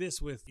they did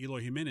this with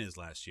Eloy Jimenez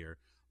last year.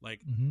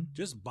 Like,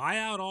 just buy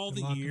out all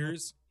the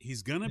years.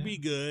 He's going to be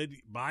good.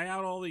 Buy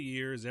out all the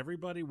years.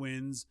 Everybody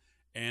wins.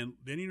 And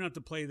then you don't have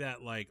to play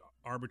that, like,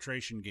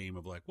 arbitration game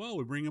of, like, well,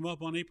 we bring him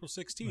up on April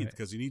 16th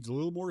because he needs a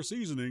little more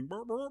seasoning.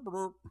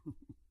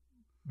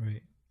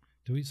 Right.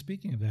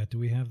 Speaking of that, do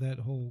we have that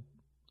whole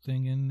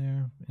thing in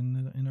there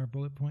in our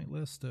bullet point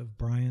list of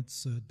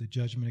Bryant's the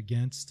judgment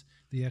against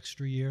the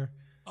extra year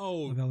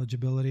of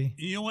eligibility?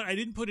 You know what? I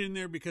didn't put it in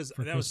there because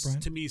that was,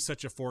 to me,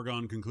 such a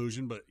foregone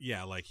conclusion. But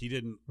yeah, like, he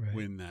didn't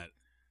win that.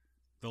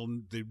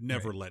 They've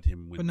never let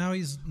him win. But now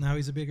he's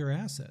a bigger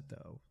asset,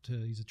 though.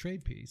 He's a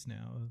trade piece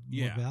now,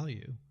 more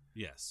value.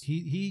 Yes,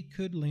 he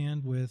could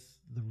land with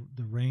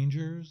the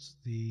Rangers,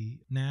 the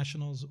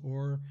Nationals,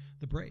 or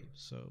the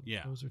Braves. So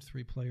those are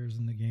three players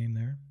in the game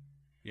there.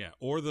 Yeah,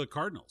 or the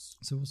Cardinals.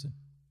 So we'll see.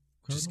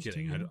 Just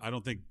kidding. Too, I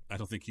don't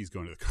think he's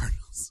going to the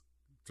Cardinals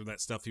for that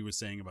stuff he was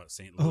saying about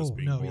St. Louis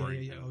being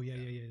boring. Yeah.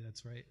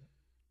 That's right.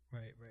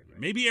 Right.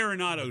 Maybe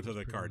Arenado to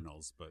the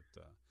Cardinals, but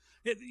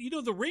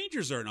the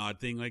Rangers are an odd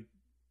thing. Like,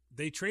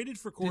 they traded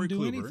for Corey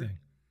Kluber,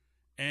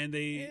 and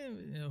they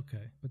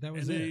but that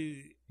was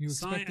it. You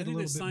expected a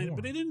little bit more,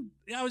 but they didn't.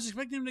 Yeah, I was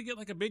expecting them to get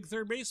like a big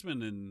third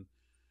baseman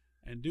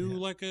and do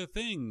like a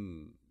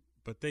thing,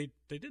 but they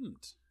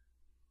didn't.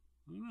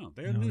 I don't know.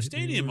 They had a new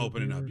stadium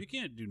opening up. You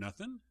can't do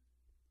nothing.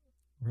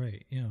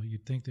 Right.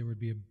 You'd think there would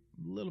be a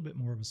little bit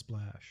more of a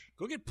splash.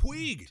 Go get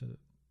Puig.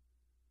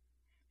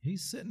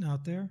 He's sitting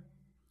out there.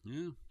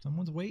 Yeah.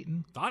 Someone's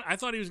waiting. I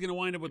thought he was going to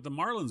wind up with the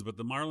Marlins, but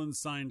the Marlins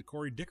signed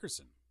Corey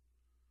Dickerson.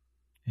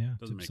 Yeah.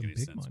 Doesn't make some any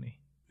big sense. Money.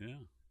 Yeah.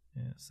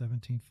 Yeah,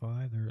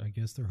 17.5. I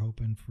guess they're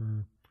hoping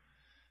for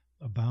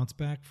a bounce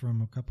back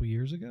from a couple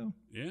years ago.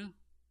 Yeah.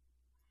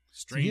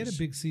 Strange. So he had a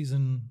big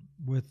season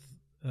with,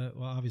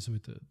 obviously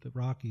with the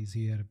Rockies.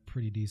 He had a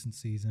pretty decent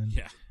season.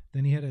 Yeah.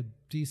 Then he had a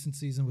decent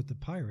season with the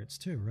Pirates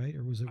too, right?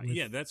 Or was it? With,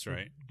 yeah, that's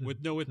right.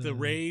 With the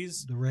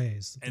Rays, the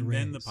Rays,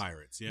 then the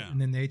Pirates. Yeah,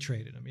 and then they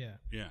traded him. Yeah,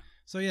 yeah.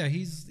 So yeah,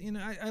 he's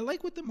I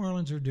like what the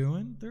Marlins are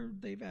doing.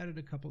 They've added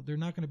a couple. They're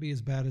not going to be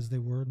as bad as they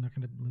were. They're not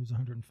going to lose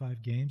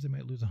 105 games. They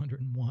might lose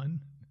 101.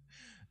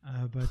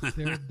 But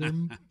they're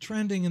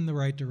trending in the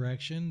right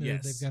direction.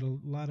 Yes. They've got a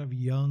lot of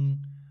young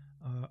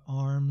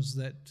arms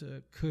that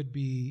could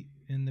be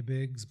in the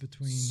bigs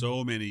between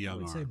so many young I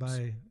would arms. say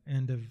by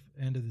end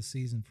of the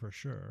season for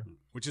sure.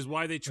 Which is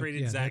why they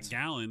traded yeah, Zach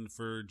Gallen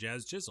for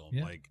Jazz Chisholm.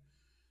 Yeah. Like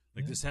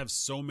just have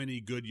so many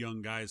good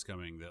young guys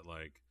coming that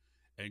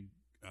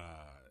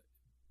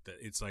that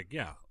it's like,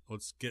 yeah,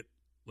 let's get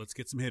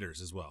some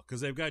hitters as well,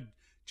 because they've got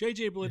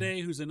JJ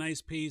Bleday, who's a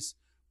nice piece,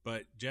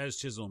 but Jazz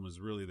Chisholm is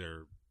really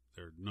their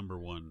number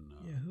one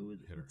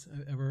hitter.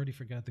 I've already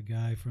forgot the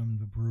guy from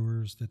the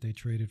Brewers that they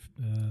traded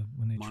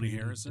when they Monty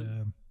traded,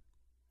 Harrison.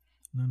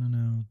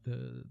 No,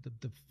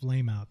 the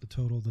flame out, the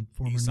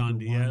former Isan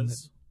number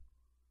Diaz.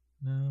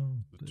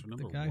 One.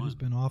 The guy who's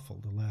been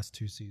awful the last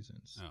 2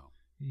 seasons. Oh,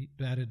 he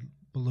batted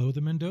below the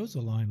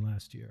Mendoza line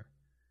last year.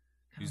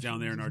 He's down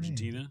there in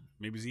Argentina.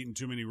 Maybe he's eating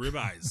too many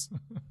ribeyes.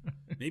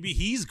 Maybe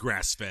he's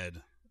grass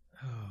fed.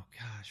 Oh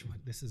gosh,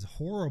 this is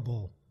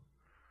horrible.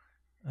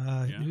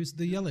 Yeah. It was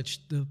the Yelich,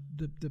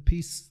 the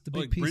piece, the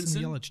big piece Brinson?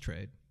 in the Yelich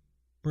trade.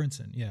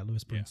 Brinson, yeah,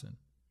 Lewis Brinson.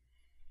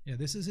 Yeah,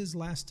 this is his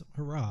last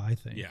hurrah, I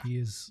think. Yeah.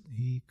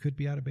 He could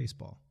be out of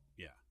baseball.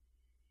 Yeah.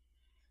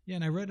 Yeah,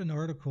 and I read an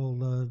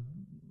article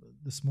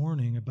this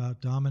morning about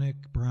Dominic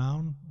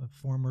Brown, a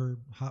former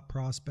hot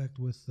prospect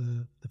with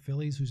the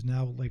Phillies, who's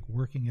now like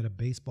working at a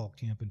baseball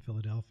camp in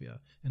Philadelphia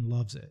and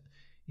loves it.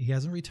 He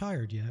hasn't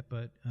retired yet,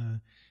 but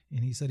and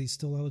he said he's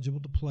still eligible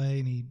to play,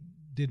 and he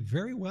did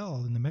very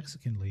well in the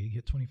Mexican League,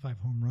 hit 25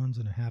 home runs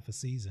in a half a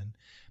season.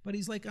 But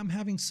he's like, I'm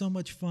having so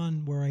much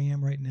fun where I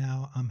am right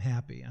now. I'm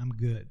happy. I'm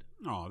good.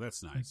 Oh,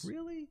 that's nice. Like,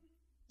 really?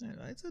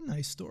 It's a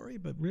nice story,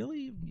 but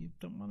really? You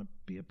don't want to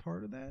be a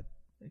part of that?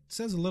 It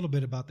says a little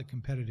bit about the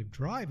competitive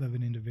drive of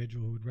an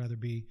individual who would rather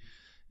be,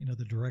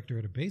 the director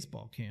at a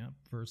baseball camp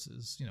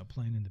versus,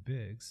 playing in the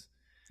bigs.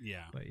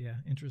 Yeah. But yeah,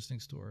 interesting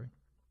story.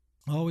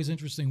 Always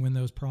interesting when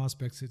those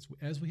prospects, it's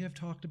as we have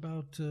talked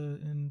about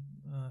in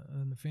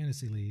the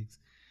fantasy leagues,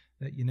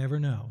 that you never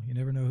know. You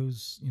never know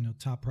who's,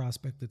 top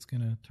prospect that's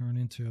going to turn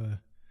into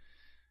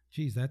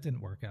geez, that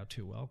didn't work out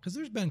too well. Because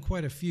there's been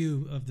quite a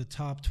few of the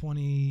top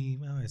 20,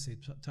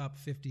 top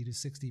 50 to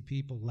 60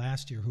 people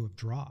last year who have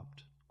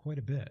dropped quite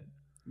a bit.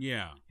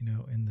 Yeah.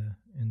 In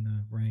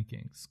the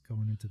rankings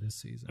going into this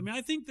season. I mean,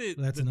 I think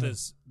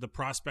that the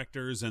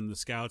prospectors and the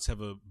scouts have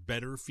a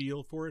better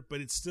feel for it,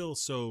 but it's still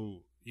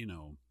so,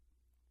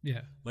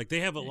 yeah. Like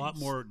they have a lot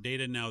more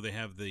data now. They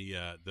have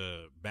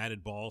the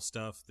batted ball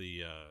stuff,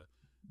 the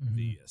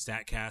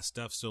StatCast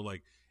stuff. So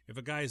like if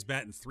a guy is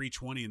batting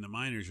 320 in the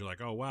minors, you're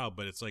like, oh wow.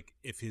 But it's like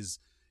if his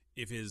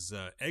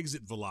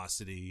exit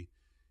velocity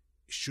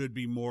should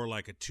be more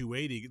like a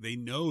 280, they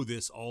know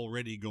this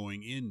already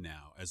going in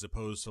now, as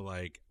opposed to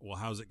like, well,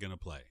 how's it going to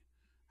play?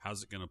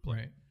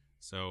 Right.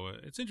 So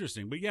it's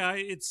interesting, but yeah,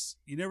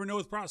 you never know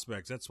with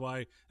prospects. That's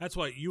why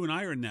you and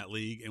I are in that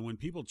league. And when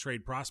people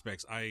trade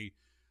prospects, I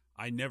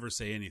never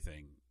say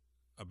anything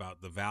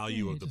about the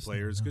value of the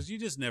players, because you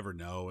just never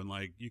know. And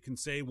like you can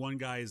say one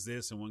guy is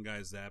this and one guy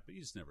is that, but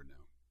you just never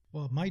know.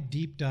 Well, my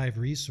deep dive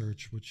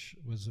research, which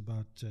was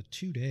about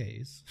 2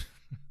 days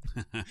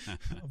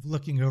of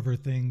looking over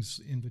things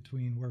in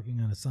between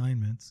working on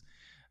assignments,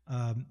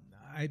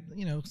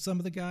 some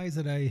of the guys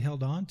that I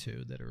held on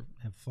to that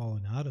have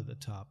fallen out of the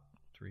top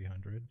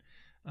 300,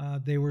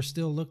 they were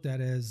still looked at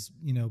as,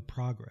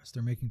 progress.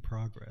 They're making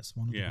progress.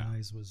 One of the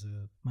guys was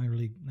a minor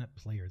league, not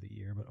player of the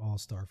year, but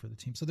all-star for the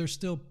team. So there's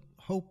still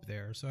hope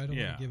there. So I don't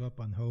want to give up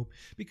on hope,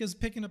 because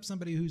picking up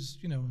somebody who's,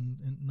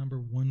 in number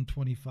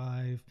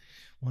 125,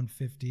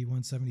 150,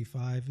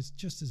 175 is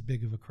just as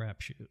big of a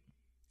crapshoot.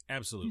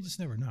 Absolutely. You just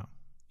never know.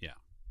 Yeah.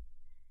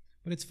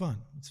 But it's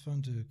fun. It's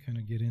fun to kind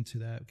of get into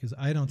that, because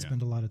I don't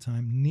spend a lot of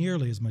time,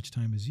 nearly as much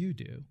time as you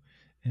do,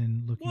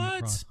 in looking at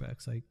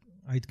prospects.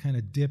 I kind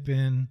of dip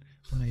in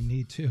when I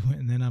need to,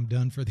 and then I'm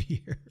done for the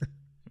year.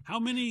 How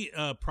many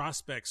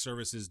prospect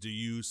services do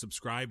you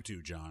subscribe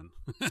to, John?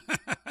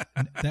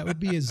 That would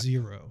be a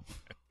 0.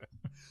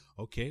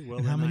 Okay, well,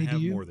 and then how many I have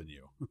do you? more than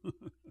you.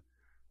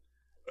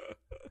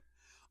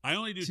 I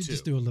only do 2.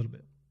 Just do a little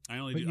bit. I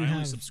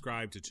only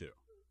subscribe to 2.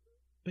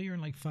 But you're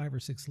in like 5 or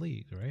 6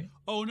 leagues, right?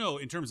 Oh no!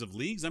 In terms of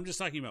leagues, I'm just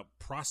talking about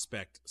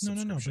prospect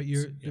subscriptions. No.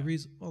 But the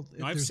reason, well,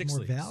 no, there's 6 more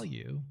leagues.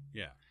 value.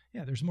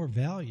 Yeah, there's more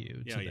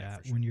value to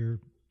that sure. when you're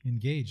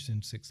engaged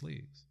in 6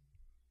 leagues.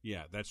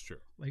 Yeah, that's true.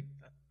 Like,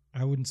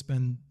 I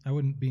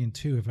wouldn't be in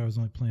 2 if I was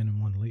only playing in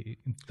 1 league.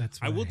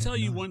 That's why I will tell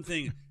you one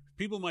thing.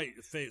 People might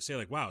say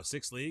like, wow,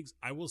 6 leagues.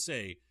 I will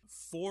say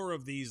 4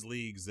 of these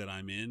leagues that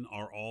I'm in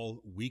are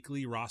all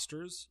weekly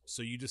rosters.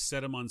 So you just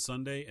set them on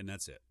Sunday and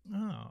that's it.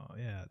 Oh,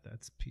 yeah.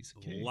 That's a piece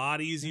of cake. A lot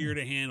easier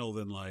to handle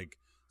than like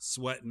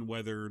sweating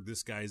whether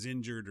this guy's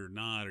injured or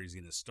not, or he's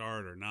going to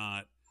start or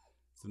not.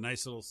 It's a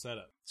nice little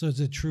setup. So is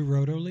it true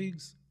roto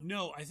leagues?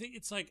 No, I think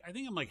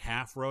I'm like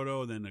half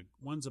roto, then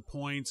one's a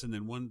points, and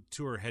then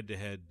two are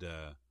head-to-head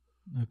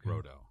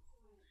roto.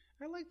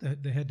 I like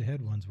the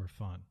head-to-head ones were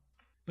fun.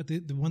 But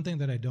the one thing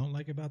that I don't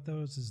like about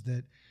those is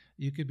that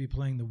you could be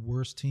playing the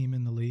worst team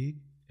in the league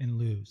and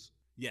lose.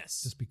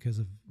 Yes. Just because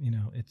of,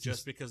 it's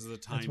just because of the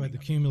timing. That's why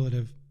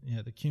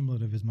the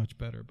cumulative is much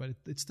better. But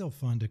it's still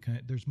fun to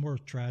there's more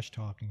trash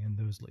talking in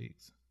those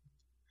leagues.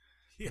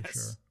 Yes. For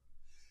sure.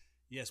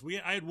 Yes,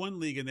 I had one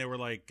league and they were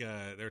like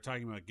they were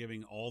talking about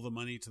giving all the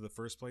money to the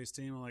first place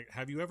team. I'm like,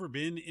 have you ever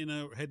been in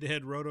a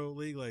head-to-head roto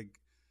league? Like,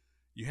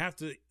 you have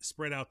to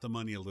spread out the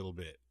money a little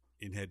bit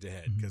in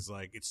head-to-head because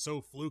like it's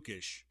so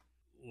flukish.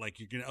 Like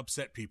you're gonna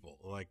upset people,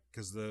 like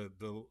because the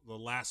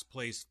last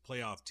place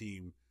playoff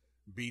team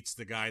beats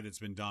the guy that's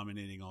been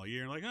dominating all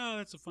year. And like, oh,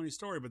 that's a funny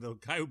story, but the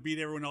guy who beat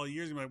everyone all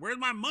year is gonna be like, where's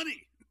my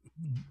money?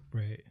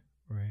 Right.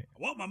 I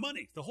want my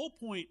money. The whole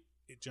point,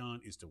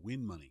 John, is to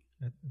win money.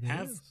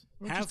 Have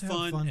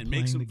fun and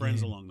make some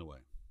friends along the way.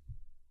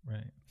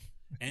 Right.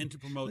 And to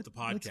promote the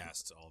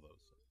podcasts, all those.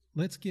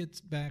 Let's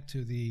get back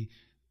to the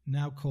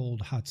now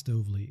cold hot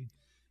stove league.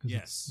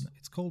 Yes.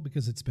 It's cold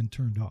because it's been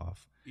turned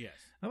off. Yes.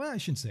 Well, I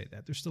shouldn't say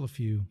that. There's still a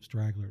few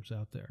stragglers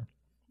out there,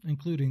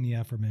 including the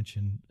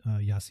aforementioned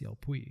Yasiel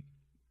Puig.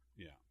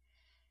 Yeah.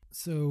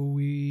 So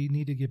we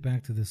need to get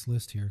back to this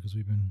list here because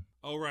we've been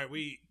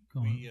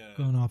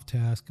going off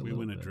task a little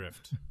bit. We went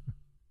adrift.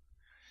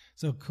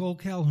 So Cole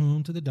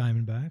Calhoun to the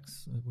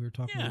Diamondbacks. We were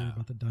talking earlier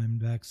about the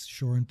Diamondbacks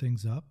shoring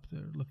things up.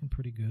 They're looking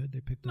pretty good. They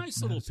picked up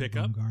nice little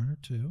pickup.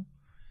 Bumgarner too.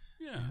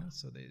 Yeah.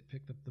 So they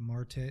picked up the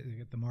Marte. They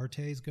got the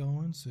Martes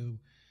going. So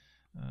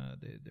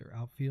their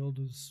outfield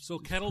is so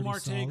Kettle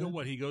Marte.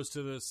 What, he goes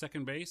to the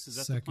second base? Is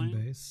that second the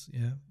plan? Base?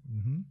 Yeah.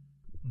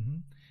 Mm-hmm.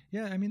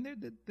 Yeah. I mean,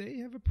 they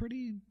have a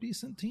pretty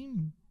decent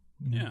team.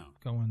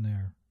 Going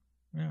there.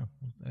 Yeah,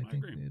 I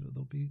think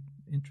it'll be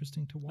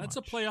interesting to watch. That's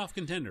a playoff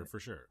contender for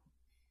sure.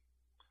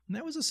 And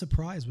that was a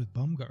surprise with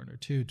Bumgarner,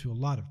 too, to a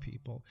lot of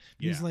people.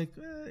 He's like,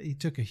 he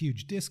took a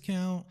huge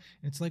discount.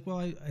 It's like,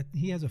 well,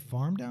 he has a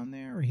farm down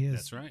there, or he has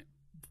That's right.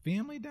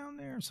 family down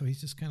there. So he's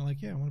just kind of like,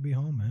 I want to be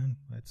home, man.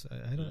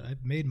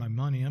 I've made my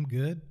money. I'm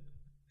good.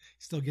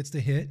 Still gets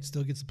to hit.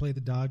 Still gets to play the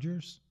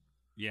Dodgers.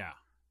 Yeah.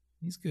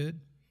 He's good.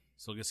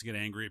 Still gets to get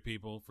angry at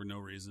people for no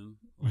reason.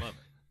 I love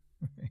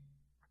it. Right.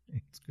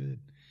 It's good.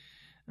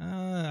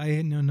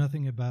 I know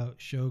nothing about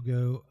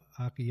Shogo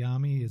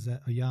Akiyama. Is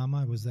that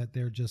Ayama? Was that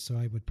there just so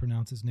I would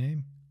pronounce his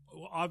name?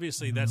 Well,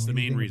 obviously that's the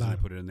main reason I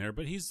put it in there.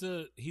 But he's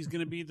going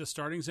to be the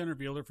starting center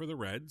fielder for the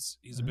Reds.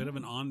 He's a bit of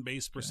an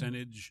on-base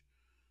percentage,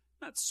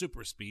 not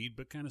super speed,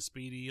 but kind of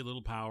speedy, a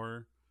little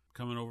power.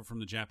 Coming over from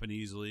the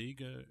Japanese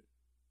league,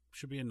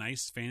 should be a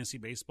nice fantasy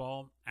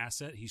baseball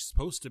asset. He's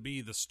supposed to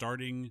be the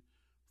starting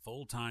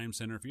full-time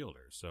center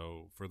fielder.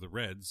 So for the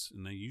Reds,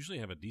 and they usually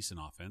have a decent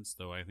offense,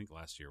 though I think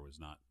last year was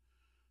not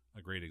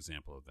a great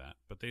example of that.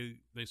 But they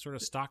sort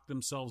of stocked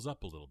themselves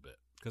up a little bit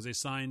because they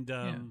signed,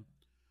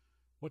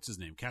 what's his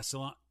name?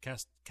 Castellanos?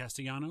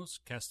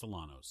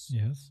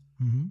 Yes.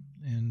 Mm-hmm.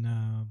 And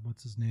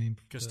what's his name?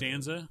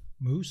 Costanza?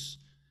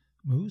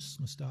 Moustakas.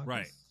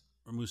 Right.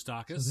 Or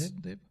Moustakas. So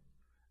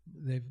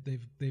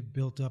they've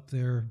built up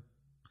their.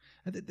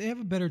 They have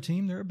a better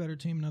team. They're a better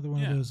team. Another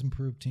one of those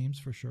improved teams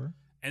for sure.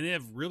 And they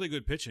have really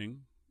good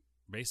pitching,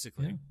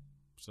 basically. Yeah.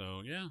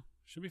 So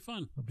should be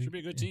fun. Should be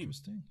a good team.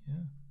 Interesting.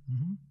 Yeah.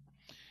 Mm-hmm.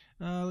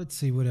 Let's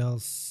see what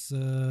else.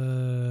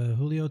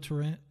 Julio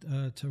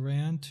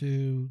Teheran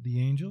to the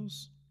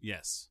Angels.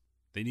 Yes.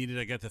 They needed,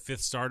 I guess, the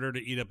fifth starter to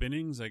eat up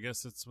innings. I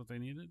guess that's what they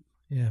needed.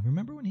 Yeah.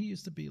 Remember when he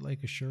used to be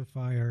like a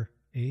surefire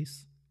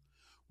ace?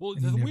 Well,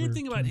 the weird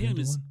thing about him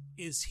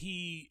is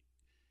he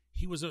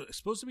was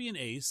supposed to be an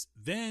ace.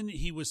 Then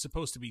he was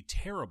supposed to be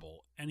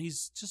terrible. And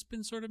he's just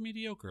been sort of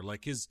mediocre.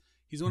 Like he's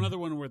another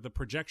one where the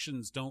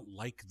projections don't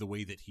like the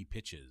way that he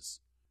pitches.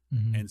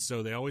 Mm-hmm. And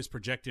so they always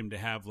project him to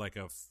have like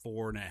a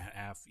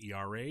 4.5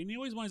 ERA, and he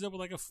always winds up with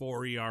like a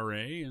 4 ERA,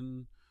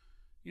 and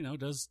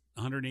does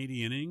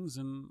 180 innings,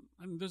 and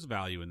there's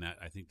value in that,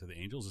 I think, to the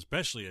Angels,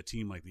 especially a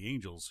team like the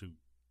Angels who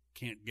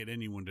can't get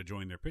anyone to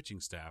join their pitching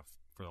staff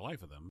for the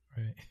life of them.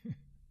 Right.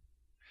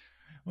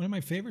 One of my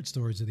favorite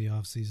stories of the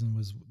offseason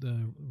was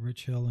the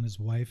Rich Hill and his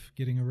wife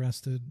getting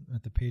arrested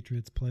at the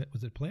Patriots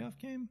was it playoff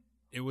game?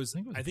 It was.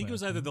 I think it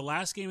was either the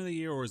last game of the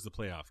year or it was the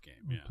playoff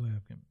game. Yeah.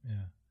 Playoff game.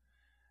 Yeah.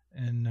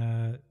 And,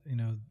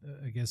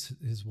 I guess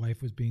his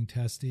wife was being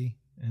testy,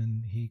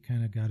 and he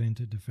kind of got in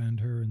to defend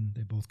her, and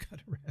they both got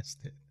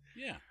arrested.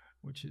 Yeah.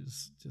 Which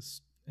is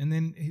just – and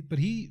then – but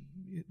he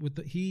with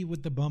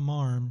the bum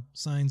arm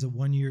signs a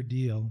 1-year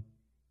deal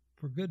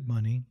for good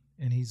money,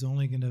 and he's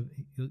only going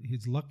to –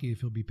 he's lucky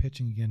if he'll be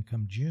pitching again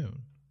come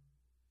June.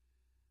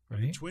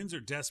 Right? The Twins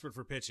are desperate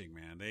for pitching,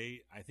 man.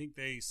 I think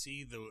they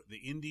see the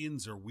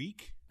Indians are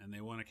weak, and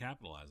they want to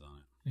capitalize on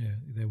it. Yeah,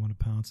 they want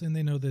to pounce. And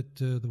they know that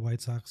the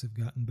White Sox have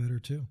gotten better,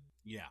 too.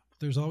 Yeah.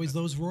 There's always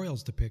those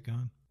Royals to pick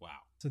on. Wow.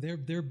 So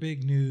their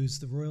big news,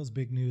 the Royals'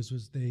 big news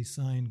was they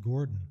re-signed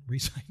Gordon,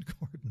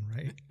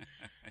 right?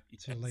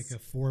 to like a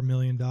 $4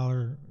 million,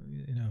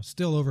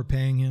 still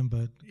overpaying him,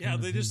 but yeah,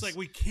 they're just like,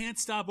 we can't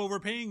stop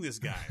overpaying this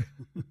guy.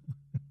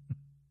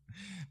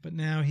 But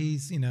now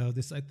he's,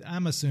 this.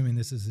 I'm assuming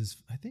this is his.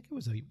 I think it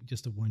was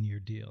just a 1-year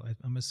deal.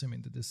 I'm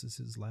assuming that this is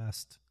his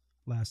last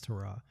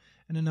hurrah.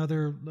 And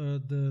another,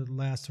 the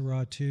last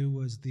hurrah too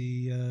was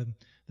the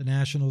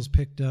Nationals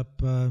picked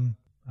up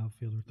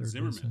outfielder, third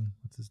baseman.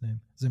 What's his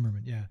name?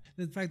 Zimmerman. Yeah,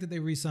 the fact that they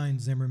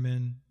re-signed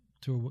Zimmerman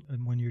to a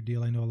 1-year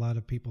deal. I know a lot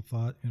of people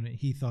thought, and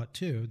he thought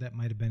too, that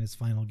might have been his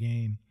final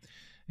game.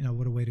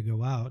 What a way to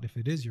go out if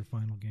it is your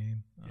final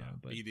game. Yeah,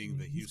 beating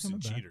the Houston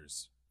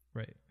Cheaters.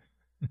 Right.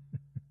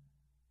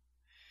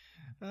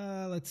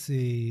 Let's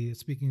see.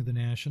 Speaking of the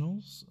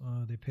Nationals,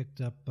 they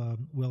picked up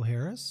Will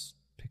Harris.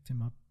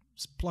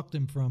 Plucked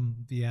him from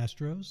the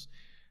Astros.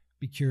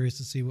 Be curious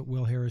to see what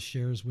Will Harris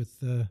shares with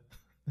the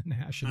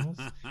Nationals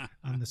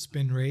on the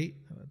spin rate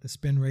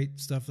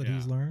stuff that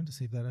he's learned, to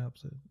see if that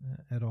helps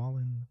at all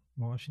in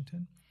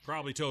Washington.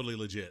 Probably totally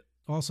legit.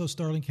 Also,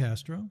 Starlin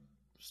Castro.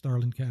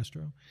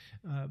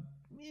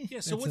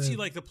 So what's he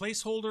like, the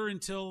placeholder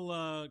until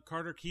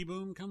Carter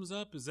Kieboom comes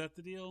up? Is that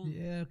the deal?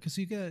 Yeah, because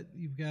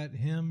you've got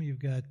him, you've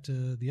got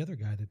the other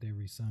guy that they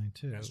re-signed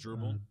too,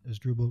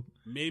 Asdrubal.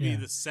 Maybe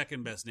the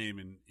second best name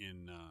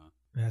in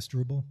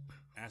Asdrubal.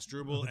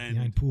 Asdrubal and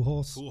behind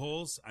Pujols.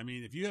 Pujols. I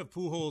mean, if you have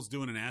Pujols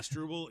doing an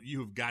Asdrubal,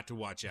 you've got to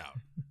watch out.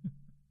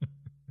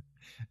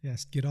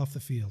 Yes, get off the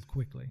field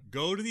quickly.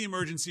 Go to the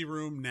emergency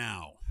room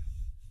now.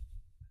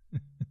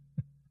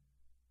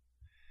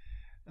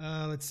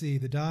 Let's see.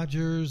 The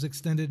Dodgers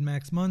extended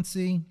Max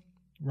Muncy.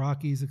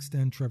 Rockies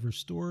extend Trevor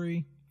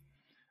Story.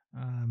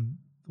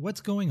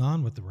 What's going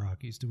on with the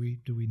Rockies? Do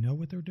we know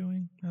what they're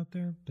doing out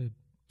there? They're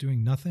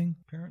doing nothing,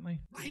 apparently.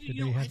 Did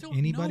they have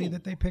anybody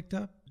that they picked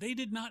up? They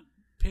did not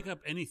pick up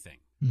anything.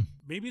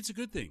 Maybe it's a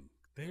good thing.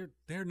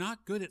 They're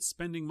not good at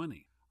spending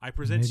money. I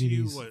present to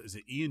you, what is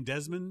it, Ian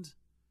Desmond?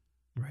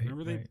 Right.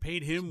 Remember they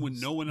paid him when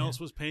no one else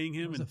was paying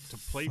him to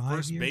play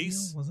first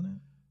base? Deal, wasn't it?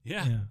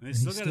 Yeah. And they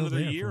still got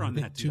another year on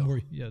that deal.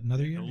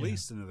 Another year? At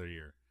least another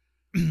year.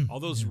 All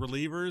those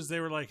relievers, they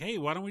were like, hey,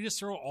 why don't we just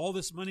throw all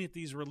this money at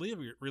these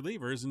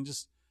relievers and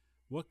just,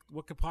 what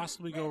could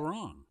possibly go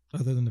wrong?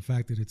 Other than the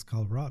fact that it's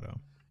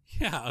Colorado.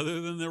 Yeah,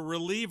 other than the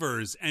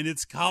relievers, and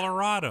it's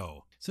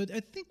Colorado. So I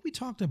think we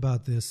talked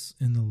about this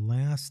in the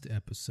last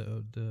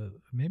episode.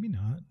 Maybe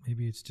not.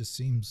 Maybe it just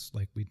seems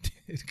like we did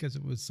because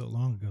it was so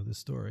long ago, this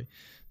story.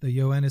 The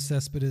Yoenis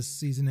Cespedes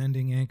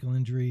season-ending ankle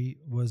injury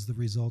was the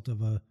result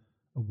of a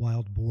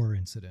wild boar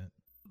incident.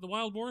 The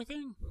wild boar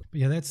thing? But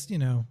yeah, that's,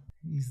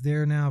 he's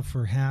there now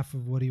for half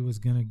of what he was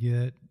going to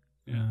get.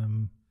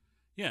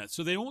 Yeah,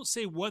 so they won't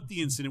say what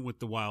the incident with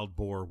the wild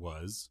boar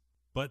was,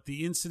 but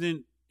the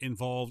incident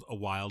involved a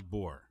wild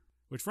boar,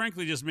 which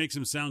frankly just makes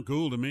him sound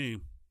cool to me.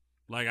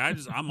 Like,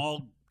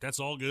 that's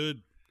all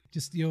good.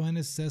 Just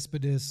Yoenis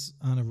Cespedes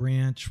on a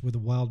ranch with a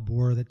wild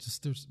boar that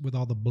just, with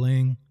all the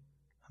bling.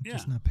 I'm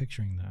just not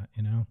picturing that,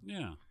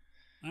 Yeah,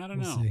 I don't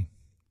know. See.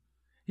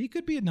 He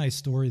could be a nice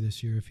story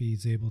this year if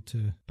he's able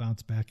to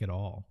bounce back at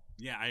all.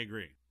 Yeah, I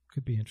agree.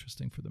 Could be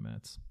interesting for the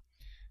Mets.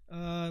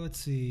 Let's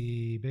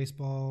see.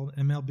 Baseball.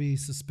 MLB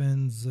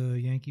suspends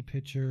Yankee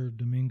pitcher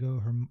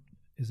Domingo.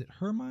 Is it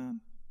Herman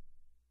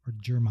or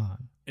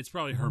German? It's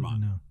probably Herman.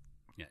 No.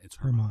 Yeah, it's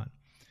Herman.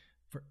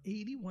 For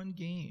 81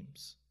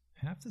 games,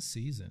 half the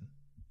season.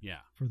 Yeah.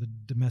 For the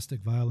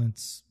domestic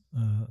violence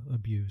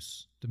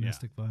abuse,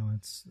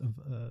 violence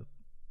of.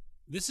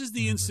 This is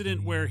the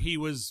incident where he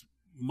was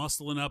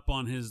muscling up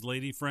on his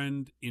lady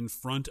friend in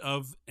front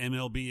of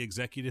MLB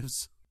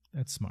executives.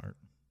 That's smart.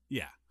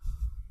 Yeah.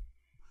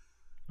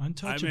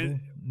 Untouchable. I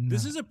mean,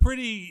 this is a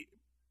pretty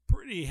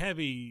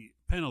heavy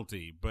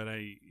penalty, but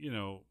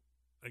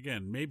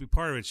again, maybe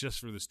part of it's just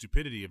for the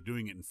stupidity of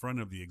doing it in front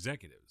of the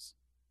executives.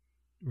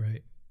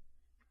 Right.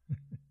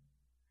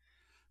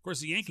 Of course,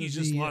 the Yankees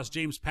just lost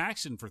James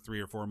Paxton for 3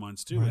 or 4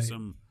 months, too, with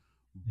some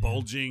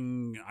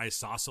bulging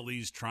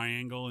isosceles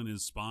triangle in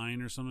his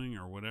spine or something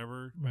or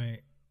whatever.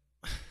 Right.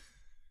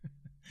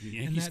 The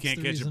Yankees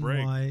can't catch a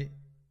break.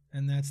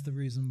 And that's the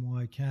reason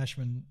why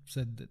Cashman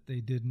said that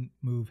they didn't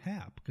move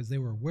Happ, because they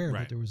were aware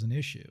that there was an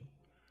issue.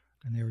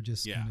 And they were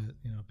just kind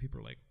of, people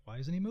are like, why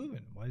isn't he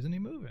moving? Why isn't he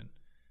moving?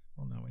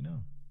 Well, now we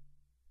know.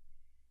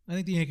 I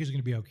think the Yankees are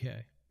going to be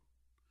okay.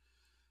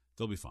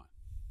 They'll be fine.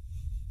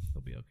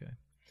 They'll be okay.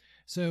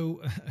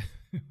 So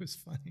it was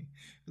funny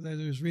because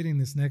I was reading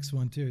this next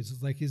one too.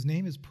 It's like his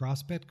name is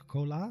Prospect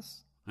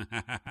Colas.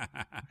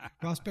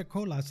 Prospect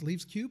Colas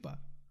leaves Cuba.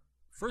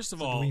 First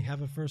of all, do we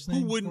have a first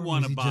name? Who wouldn't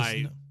want to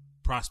buy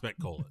Prospect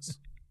Colas?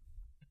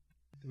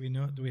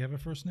 Do we have a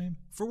first name?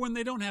 For when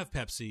they don't have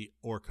Pepsi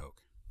or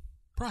Coke.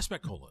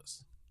 Prospect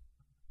Colas.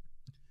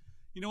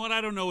 You know what?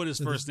 I don't know what his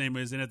first name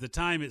is, and at the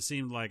time it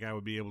seemed like I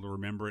would be able to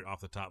remember it off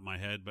the top of my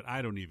head, but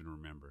I don't even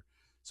remember.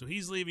 So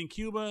he's leaving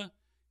Cuba.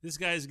 This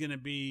guy's going to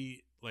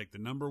be like the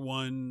number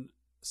one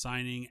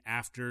signing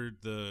after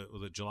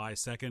the July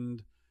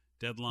 2nd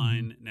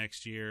deadline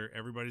next year.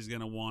 Everybody's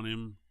going to want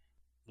him.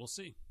 We'll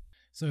see.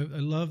 So I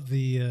love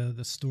the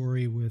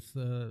story with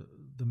the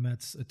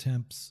Mets'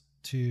 attempts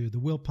to the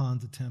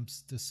Wilpons'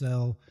 attempts to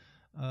sell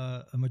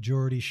a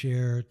majority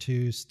share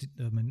to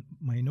a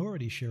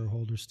minority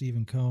shareholder,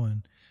 Stephen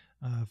Cohen,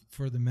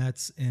 for the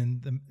Mets.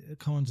 And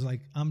Cohen's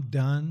like, I'm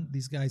done.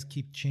 These guys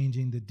keep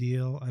changing the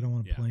deal. I don't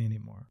want to play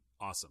anymore.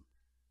 Awesome.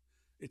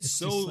 It's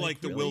so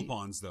like the really,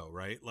 Wilpons, though,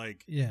 right?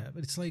 Like, yeah,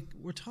 but it's like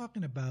we're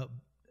talking about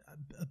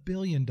 $1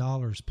 billion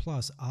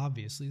plus.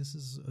 Obviously, this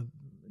is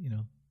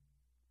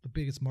the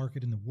biggest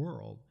market in the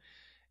world,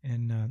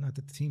 and not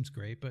that the team's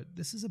great, but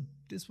this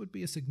would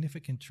be a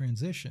significant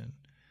transition.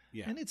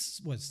 Yeah, and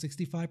it's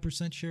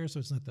 65% share, so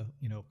it's not the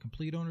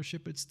complete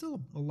ownership, but it's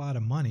still a lot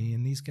of money.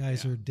 And these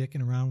guys are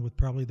dicking around with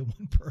probably the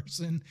one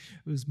person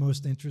who's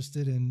most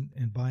interested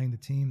in buying the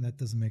team. That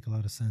doesn't make a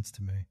lot of sense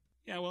to me.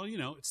 Yeah, well,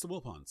 it's the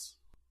Wilpons.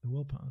 The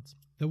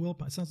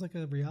Wilpons. Sounds like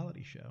a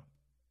reality show.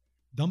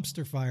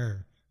 Dumpster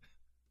fire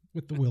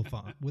with the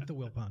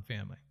Wilpon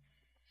family.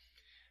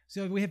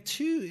 So we have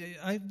two.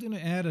 I'm going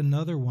to add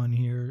another one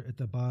here at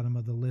the bottom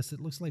of the list. It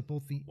looks like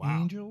both the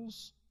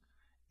Angels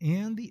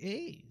and the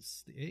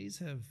A's. The A's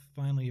have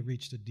finally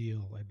reached a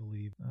deal, I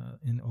believe,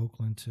 in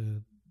Oakland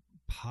to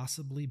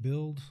possibly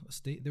build a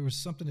state. There was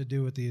something to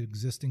do with the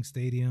existing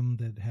stadium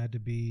that had to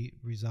be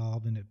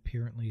resolved, and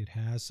apparently it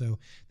has. So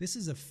this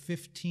is a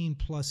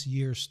 15-plus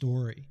year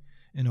story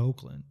in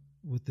Oakland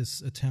with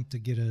this attempt to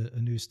get a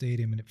new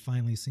stadium, and it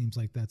finally seems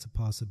like that's a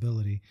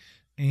possibility.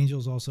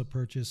 Angels also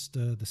purchased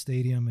the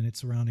stadium and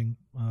its surrounding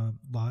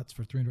lots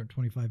for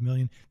 $325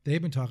 million.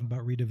 They've been talking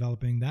about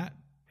redeveloping that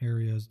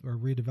area or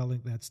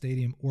redeveloping that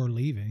stadium or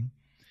leaving.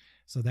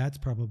 So that's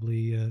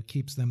probably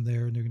keeps them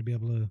there, and they're going to be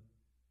able to,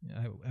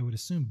 I would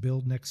assume,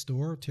 build next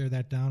door, tear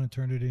that down, and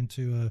turn it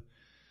into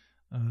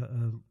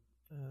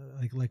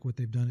like what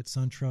they've done at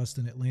SunTrust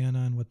in Atlanta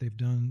and what they've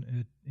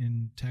done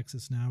in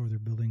Texas now, where they're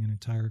building an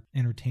entire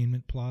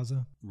entertainment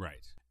plaza.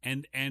 Right.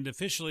 And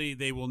officially,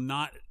 they will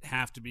not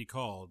have to be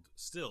called.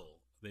 Still,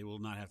 they will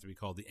not have to be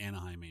called the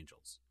Anaheim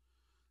Angels.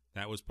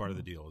 That was part of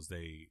the deal. Is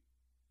they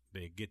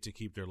get to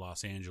keep their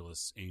Los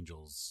Angeles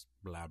Angels.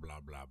 Blah blah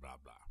blah blah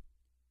blah.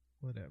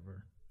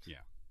 Whatever.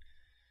 Yeah.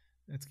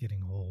 That's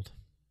getting old.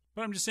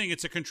 But I'm just saying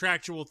it's a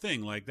contractual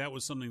thing. Like, that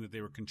was something that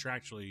they were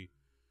contractually,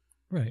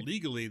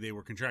 legally, they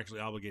were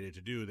contractually obligated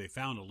to do. They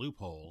found a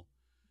loophole.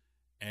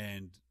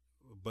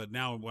 But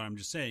now what I'm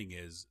just saying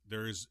is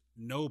there's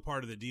no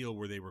part of the deal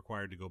where they're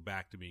required to go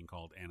back to being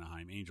called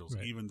Anaheim Angels,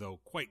 even though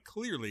quite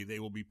clearly they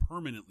will be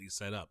permanently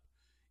set up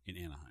in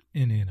Anaheim.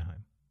 In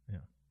Anaheim. Yeah,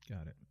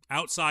 got it.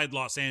 Outside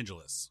Los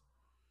Angeles.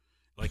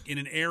 Like in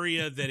an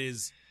area that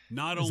is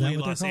not only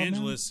Los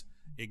Angeles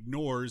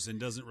ignores and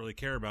doesn't really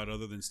care about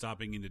other than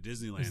stopping into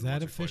Disneyland. Is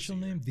that official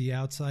name? The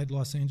Outside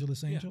Los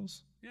Angeles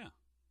Angels? Yeah.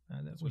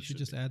 We should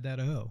just add that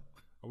O.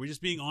 Are we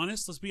just being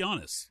honest? Let's be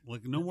honest.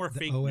 Like, no more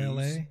fake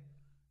OLA? news.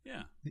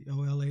 Yeah. The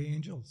OLA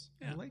Angels.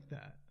 Yeah. I like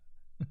that.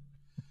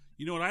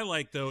 You know what I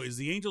like, though, is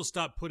the Angels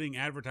stopped putting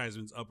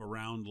advertisements up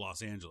around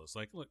Los Angeles.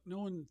 Like, look, no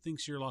one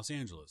thinks you're Los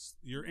Angeles.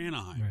 You're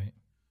Anaheim. Right.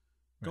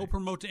 Go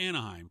promote to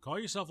Anaheim. Call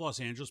yourself Los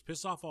Angeles.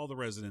 Piss off all the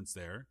residents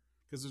there.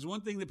 Because there's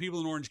one thing that people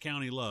in Orange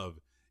County love.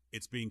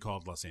 It's being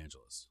called Los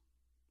Angeles.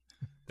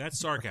 That's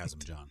sarcasm,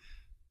 John.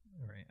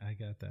 All right. I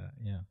got that.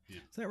 Yeah.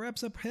 So that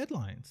wraps up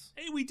headlines.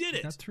 Hey, we did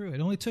it. Got through it.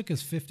 It only took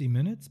us 50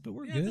 minutes, but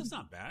we're good. That's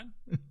not bad.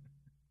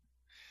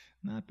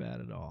 Not bad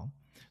at all.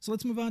 So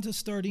let's move on to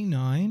Starting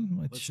Nine,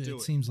 which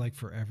it seems like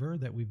forever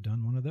that we've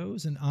done one of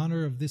those. In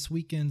honor of this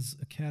weekend's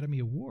Academy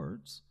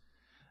Awards,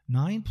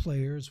 9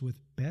 players with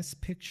Best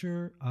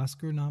Picture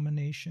Oscar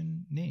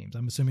nomination names.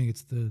 I'm assuming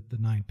it's the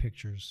 9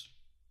 pictures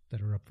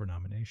that are up for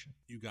nomination.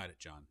 You got it,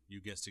 John. You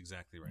guessed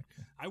exactly right.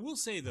 Okay. I will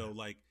say, though,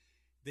 like,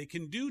 they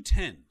can do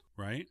 10,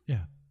 right?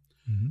 Yeah.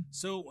 Mm-hmm.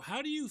 So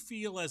how do you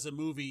feel as a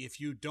movie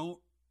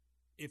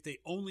if they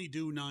only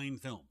do 9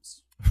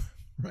 films?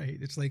 Right.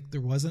 It's like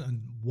there wasn't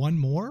one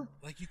more.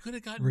 Like, you could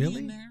have gotten me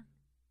in there.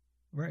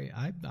 Right.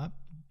 I'm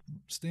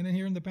standing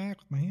here in the back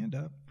with my hand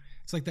up.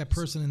 It's like that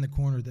person in the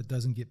corner that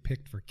doesn't get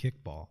picked for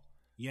kickball.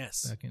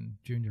 Yes. Back in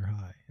junior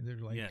high. They're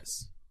like,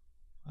 yes,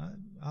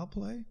 I'll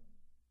play.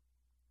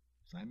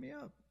 Sign me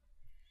up.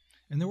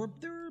 And there were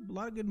a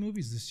lot of good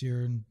movies this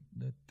year and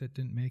that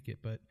didn't make it,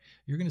 but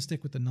you're going to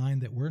stick with the 9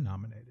 that were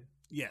nominated.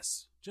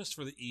 Yes, just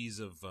for the ease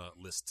of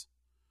list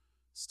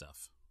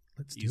stuff.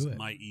 Let's do it.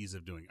 My ease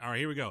of doing. All right,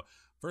 here we go.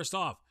 First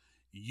off,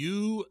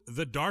 You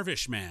the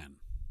Darvish Man.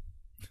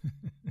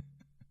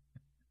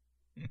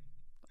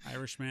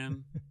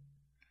 Irishman.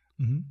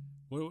 Mm-hmm.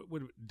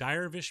 Would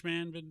Dirvish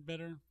Man been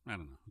better? I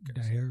don't know.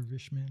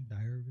 Dirvish Man.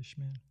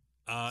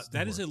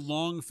 That is a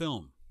long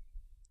film.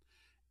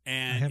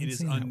 And it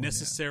is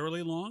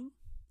unnecessarily long.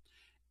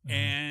 Mm-hmm.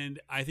 And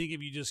I think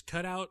if you just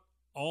cut out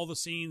all the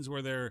scenes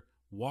where they're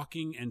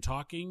walking and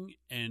talking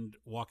and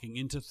walking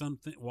into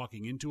something,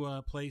 walking into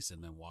a place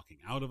and then walking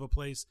out of a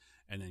place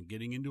and then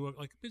getting into a,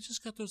 like,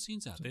 just cut those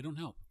scenes out. They don't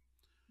help.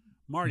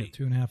 Marty,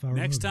 2.5 hours.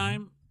 Next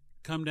time,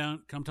 come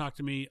talk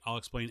to me. I'll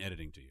explain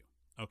editing to you.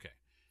 Okay.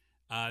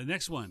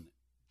 Next one,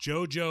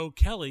 JoJo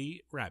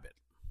Kelly Rabbit.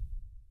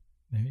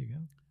 There you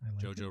go. I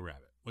like JoJo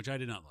Rabbit, which I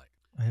did not like.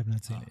 I have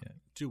not seen it yet.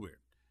 Too weird.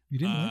 You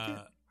didn't like it?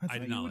 I thought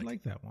did you not would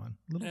like that one.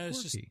 A little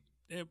it's just- quirky.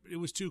 It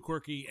was too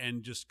quirky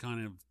and just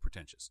kind of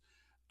pretentious.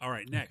 All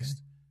right, next.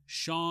 Okay.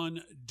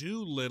 Sean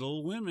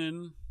Doolittle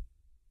Women.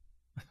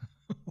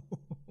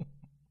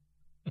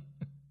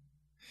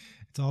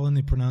 It's all in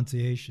the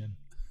pronunciation.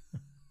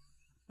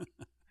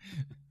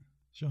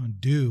 Sean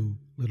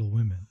Little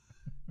Women.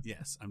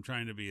 Yes, I'm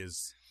trying to be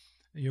as...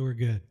 You were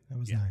good. That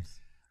was Yeah. nice.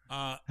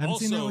 Haven't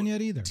also seen that one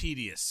yet either.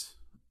 Tedious.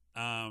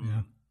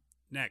 Yeah.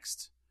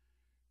 Next.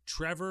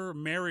 Trevor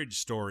Marriage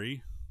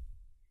Story.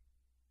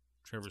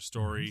 Trevor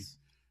Story. Nice.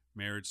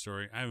 Marriage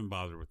Story. I haven't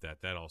bothered with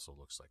that. That also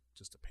looks like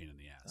just a pain in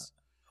the ass.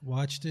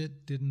 Watched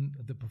it.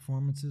 The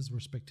performances were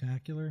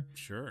spectacular.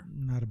 Sure.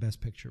 Not a best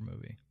picture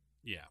movie.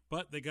 Yeah,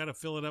 but they got to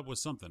fill it up with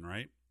something,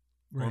 right?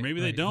 Right, or maybe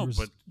they right. don't,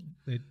 but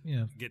they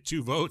get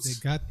 2 votes.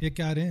 it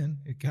got in.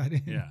 It got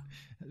in. Yeah.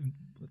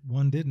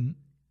 One didn't.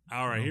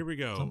 All right, Oh, here we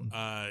go.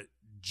 something.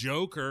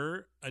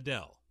 Joker,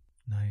 Adele.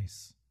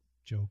 Nice.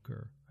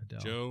 Joker,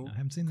 Adele. Joker, I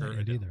haven't seen that yet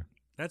Adele. either.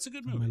 That's a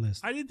good On movie. my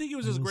list. I didn't think it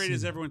was I as will great see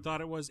as that. everyone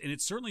thought it was, and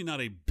it's certainly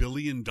not a $1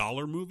 billion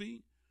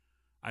movie.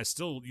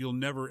 You'll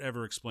never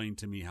ever explain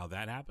to me how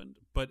that happened,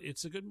 but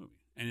it's a good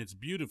movie and it's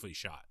beautifully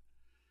shot.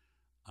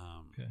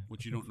 Okay.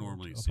 Which you Looking don't forward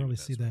normally to it. I'll see. probably with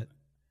see sort of that thing.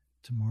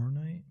 tomorrow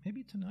night.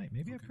 Maybe tonight.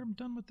 Maybe Okay. after I'm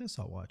done with this,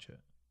 I'll watch it.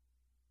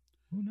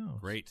 Who knows?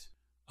 Great.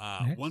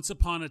 Next. Once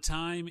Upon a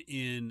Time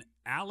in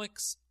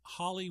Alex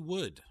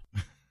Hollywood.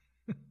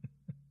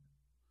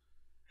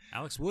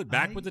 Alex Wood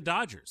back with the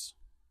Dodgers.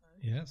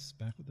 Yes,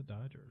 back with the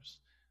Dodgers.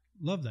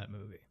 Love that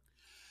movie.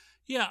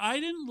 Yeah, I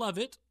didn't love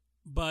it,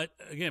 but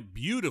again,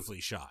 beautifully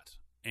shot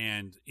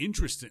and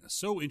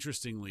so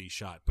interestingly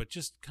shot, but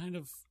just kind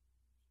of,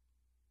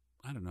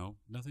 I don't know,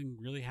 nothing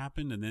really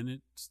happened, and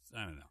then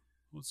I don't know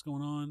what's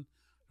going on.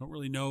 Don't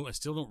really know. I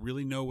still don't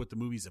really know what the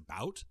movie's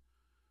about.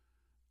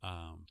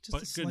 Just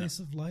but a good enough. slice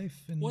of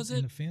life in Was in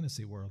it? a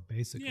fantasy world,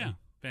 basically. Yeah,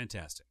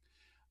 fantastic.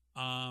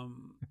 How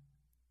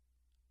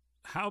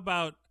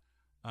about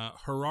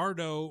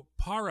Gerardo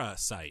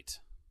Parasite?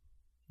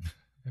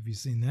 Have you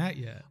seen that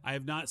yet? I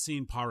have not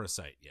seen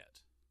Parasite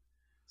yet.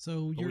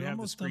 So But we you're have the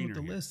almost done with screener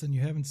the here. list, and you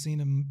haven't seen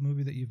a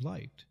movie that you've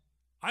liked.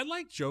 I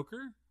liked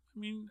Joker. I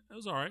mean, it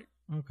was all right.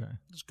 Okay.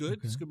 It's good.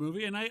 Okay. It's a good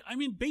movie. And I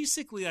mean,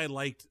 basically, I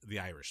liked The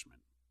Irishman.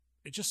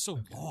 It's just so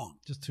Okay. long.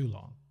 Just too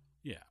long.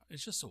 Yeah,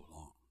 it's just so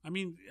long. I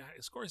mean,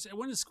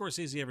 when has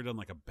Scorsese ever done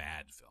like a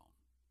bad film?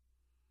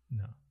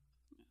 No.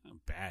 A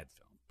bad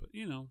film, but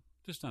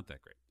just not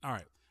that great. All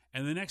right.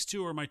 And the next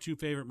 2 are my 2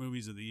 favorite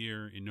movies of the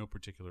year in no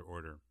particular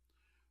order.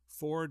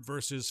 Ford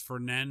versus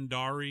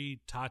Fernandari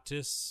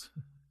Tatis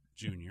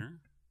Jr.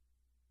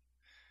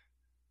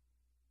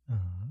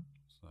 Uh-huh.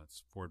 So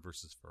that's Ford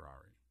versus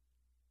Ferrari.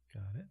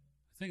 Got it.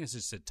 I think I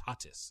just said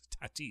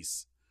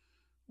Tatis.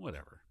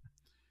 Whatever.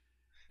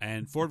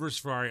 And Ford versus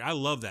Ferrari. I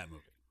love that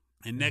movie.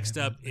 And next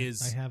up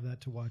is... I have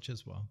that to watch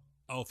as well.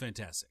 Oh,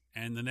 fantastic.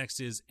 And the next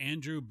is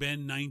Andrew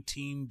Ben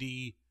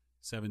 19D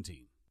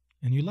 17.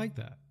 And you like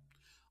that?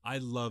 I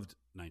loved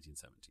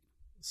 1917.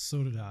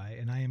 So did I.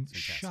 And I am Fantastic.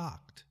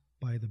 shocked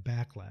by the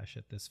backlash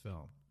at this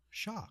film.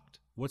 Shocked.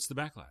 What's the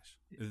backlash?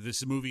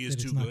 This movie is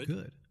that too it's not good?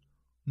 good.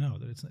 No,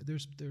 that it's not,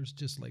 there's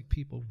just like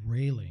people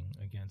railing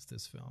against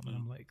this film, and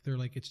I'm like, they're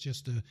like, it's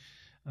just a,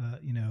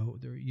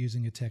 they're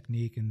using a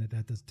technique, and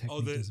that does technique.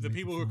 Oh, the doesn't make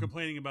people who are film.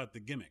 complaining about the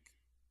gimmick.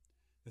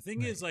 The thing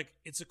Right. is, like,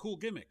 it's a cool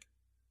gimmick,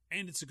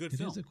 and it's a good It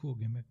film. is a cool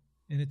gimmick,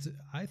 and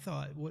I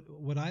thought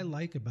what I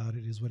like about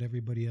it is what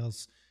everybody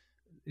else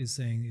is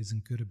saying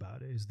isn't good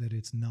about it, is that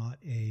it's not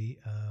a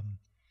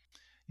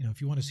if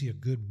you want to see a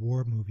good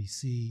war movie,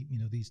 see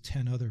these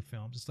 10 other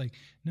films. It's like,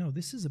 no,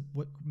 this is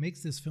what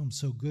makes this film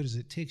so good is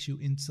it takes you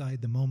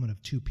inside the moment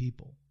of 2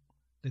 people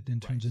that then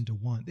turns Right. into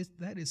one.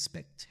 That is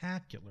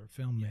spectacular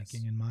filmmaking,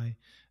 Yes. in my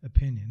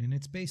opinion, and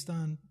it's based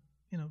on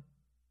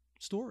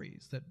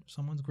stories that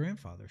someone's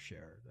grandfather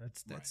shared.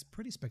 That's Right.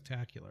 pretty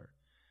spectacular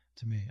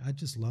to me. I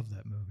just love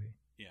that movie.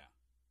 Yeah.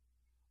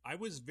 I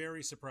was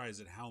very surprised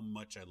at how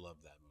much I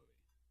loved that movie.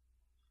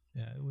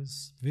 Yeah, it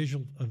was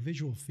a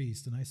visual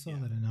feast, and I saw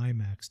Yeah. that in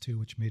IMAX too,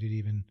 which made it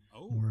even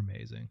Oh. more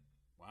amazing.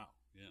 Wow.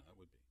 Yeah, that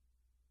would be.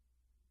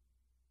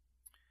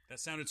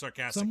 That sounded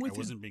sarcastic. So I'm I with you.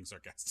 wasn't being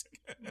sarcastic.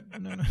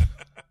 No.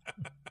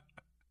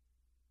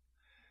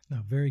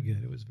 No, very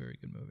good. It was a very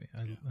good movie.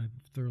 I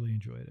thoroughly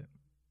enjoyed it.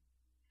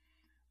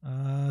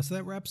 So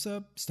that wraps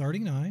up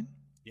Starting 9.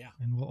 Yeah.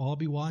 And we'll all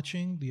be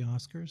watching the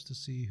Oscars to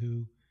see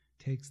who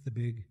takes the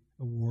big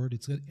award.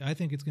 I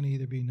think it's going to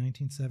either be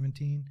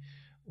 1917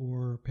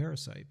 or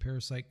Parasite.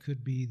 Parasite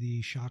could be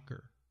the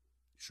shocker.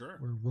 Sure.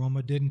 Where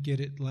Roma didn't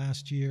get it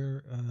last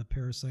year,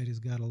 Parasite has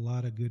got a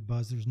lot of good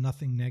buzz. There's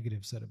nothing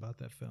negative said about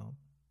that film.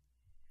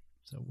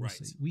 So we'll Right.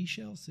 see. We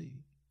shall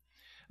see.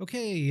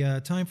 Okay,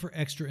 time for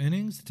extra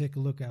innings to take a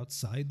look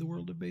outside the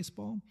world of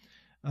baseball.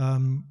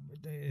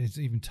 It's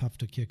even tough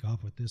to kick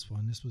off with this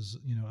one. This was,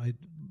 I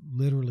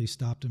literally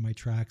stopped in my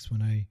tracks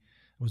when I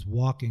was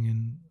walking,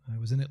 and I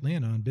was in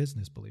Atlanta on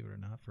business, believe it or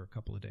not, for a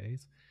couple of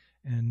days,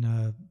 and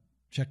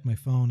checked my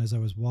phone as I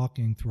was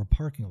walking through a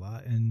parking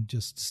lot and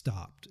just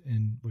stopped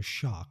and was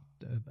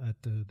shocked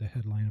at the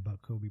headline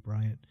about Kobe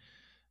Bryant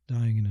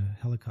dying in a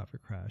helicopter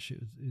crash.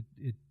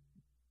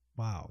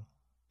 Wow,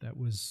 that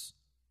was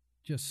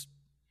just,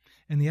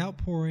 and the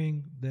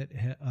outpouring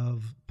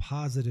of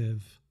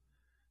positive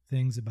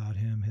things about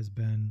him has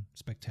been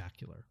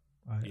spectacular.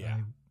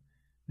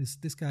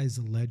 This guy's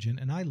a legend,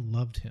 and I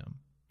loved him.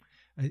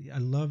 I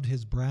loved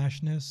his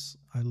brashness.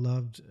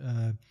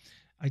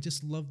 I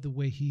just loved the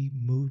way he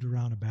moved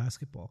around a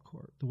basketball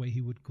court, the way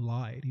he would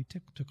glide. He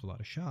took a lot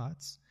of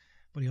shots,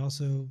 but he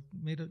also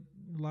made a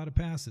lot of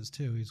passes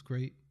too. He's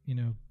great,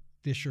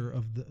 disher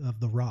of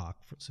the rock,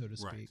 so to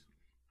speak. Right.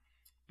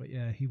 But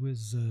yeah, he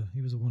was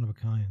a one of a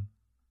kind.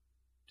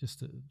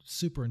 Just a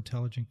super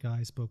intelligent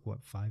guy. Spoke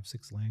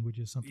 5-6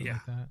 languages, something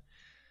like that.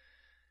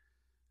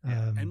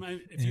 Yeah.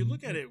 If you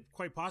look at it,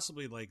 quite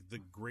possibly like the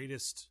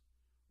greatest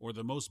or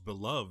the most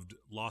beloved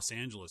Los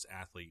Angeles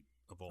athlete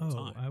of all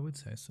time. I would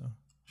say so.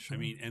 Sure. I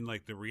mean, and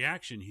like the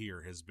reaction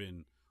here has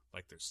been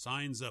like there's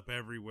signs up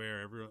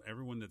everywhere.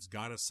 Everyone that's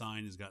got a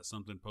sign has got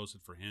something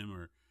posted for him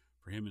or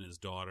for him and his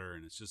daughter,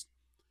 and it's just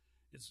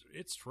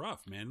it's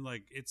rough, man.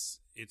 Like it's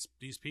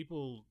these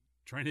people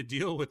trying to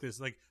deal with this.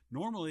 Like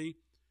normally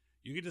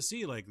you get to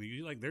see like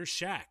there's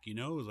Shaq,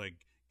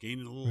 like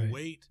gaining a little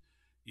weight,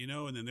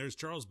 and then there's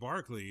Charles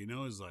Barkley,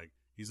 is like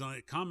he's on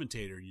a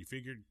commentator, and you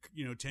figured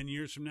 10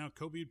 years from now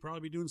Kobe would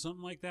probably be doing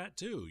something like that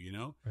too,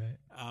 right.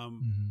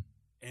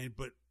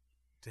 But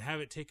to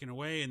have it taken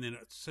away, and then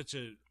such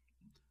a,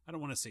 I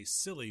don't want to say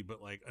silly,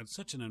 but like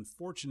such an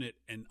unfortunate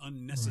and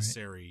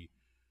unnecessary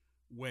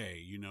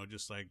way,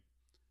 just like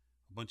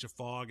a bunch of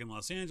fog in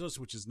Los Angeles,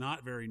 which is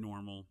not very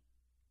normal.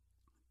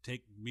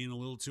 Being a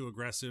little too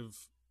aggressive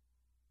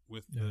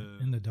with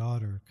and the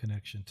daughter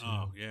connection too.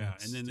 Oh yeah,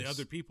 and then the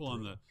other people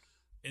brutal.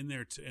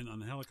 on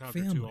the helicopter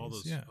families, too. All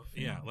those,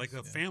 like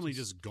the family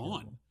just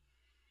gone. Terrible.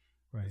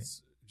 Right,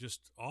 it's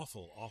just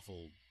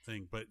awful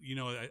thing. But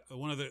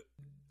one of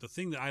the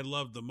thing that I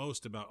loved the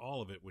most about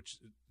all of it, which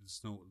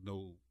is not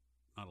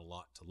a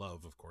lot to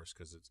love, of course,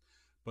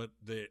 but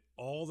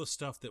all the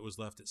stuff that was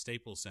left at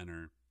Staples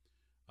Center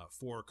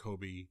for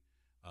Kobe,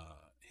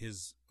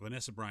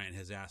 Vanessa Bryant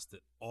has asked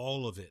that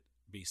all of it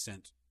be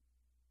sent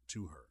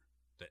to her.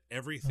 That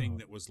everything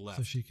that was left,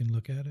 so she can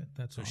look at it.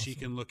 That's so awesome. She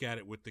can look at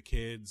it with the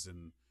kids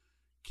and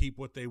keep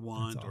what they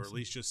want, awesome. Or at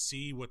least just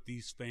see what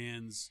these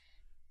fans,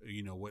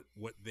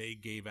 what they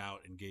gave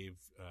out and gave,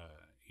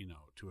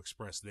 to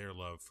express their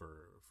love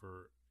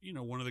for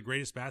one of the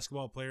greatest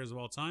basketball players of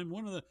all time,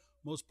 one of the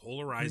most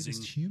polarizing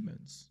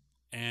humans,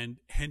 and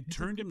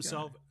turned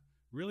himself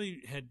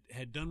really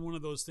had done one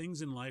of those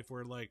things in life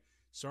where like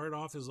started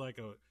off as like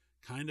a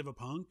kind of a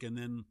punk and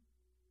then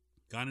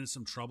got into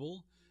some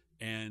trouble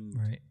and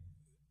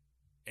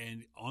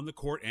on the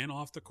court and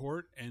off the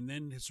court, and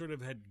then sort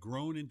of had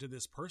grown into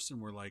this person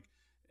where like,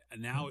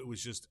 and now it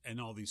was just, and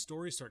all these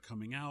stories start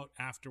coming out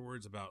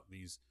afterwards about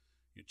these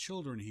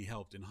children he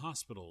helped in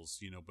hospitals,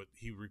 but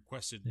he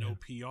requested no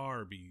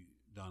PR be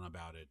done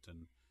about it.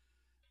 And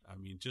I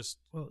mean, just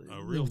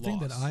a real the thing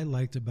loss. that I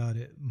liked about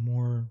it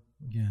more,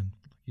 again,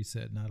 like you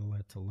said, not a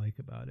lot to like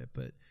about it,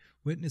 but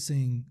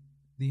witnessing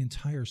the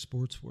entire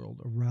sports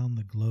world around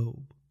the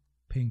globe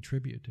paying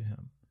tribute to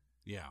him.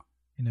 Yeah.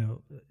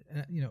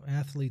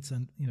 Athletes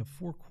on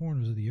four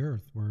corners of the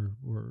earth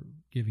were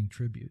giving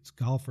tributes.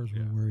 Golfers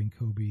were wearing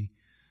Kobe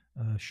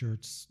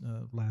shirts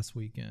last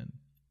weekend.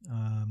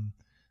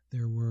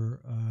 There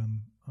were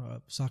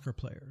soccer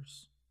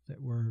players that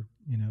were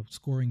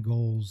scoring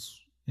goals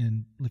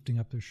and lifting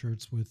up their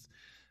shirts with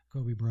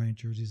Kobe Bryant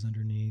jerseys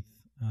underneath.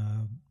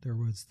 There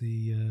was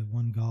the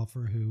one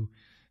golfer who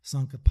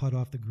sunk a putt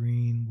off the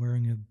green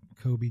wearing a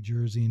Kobe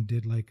jersey and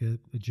did like a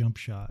jump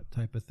shot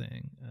type of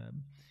thing.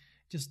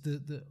 Just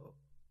the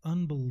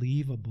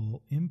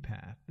unbelievable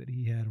impact that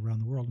he had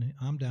around the world. And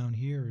I'm down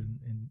here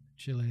in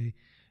Chile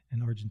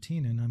and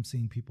Argentina, and I'm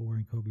seeing people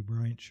wearing Kobe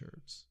Bryant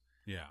shirts.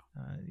 Yeah.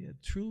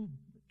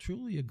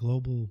 Truly a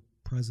global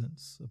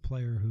presence, a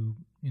player who,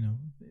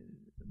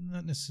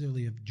 not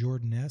necessarily of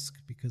Jordan-esque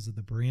because of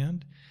the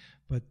brand,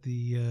 but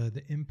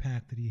the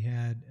impact that he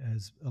had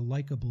as a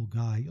likable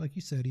guy. Like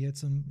you said, he had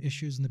some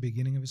issues in the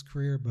beginning of his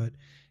career, but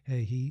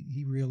hey,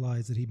 he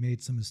realized that he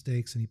made some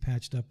mistakes and he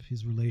patched up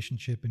his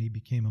relationship and he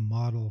became a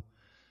model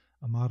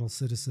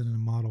citizen and a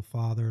model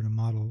father and a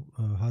model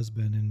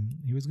husband, and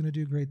he was going to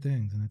do great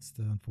things, and that's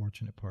the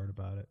unfortunate part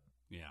about it.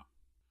 Yeah.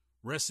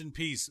 Rest in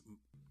peace.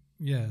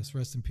 Yes,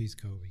 rest in peace,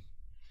 Kobe.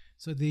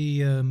 So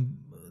the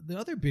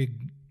other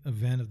big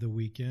event of the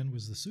weekend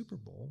was the Super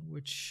Bowl,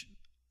 which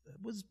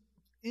was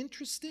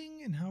interesting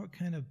in how it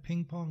kind of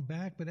ping-ponged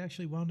back, but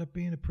actually wound up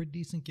being a pretty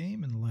decent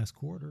game in the last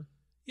quarter.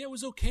 Yeah, it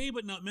was okay,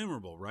 but not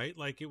memorable, right?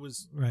 Like it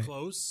was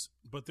close,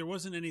 but there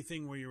wasn't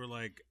anything where you were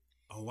like,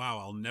 oh, wow,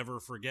 I'll never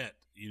forget,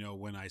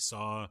 when I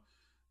saw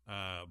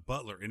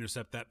Butler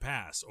intercept that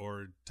pass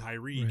or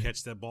Tyree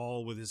catch that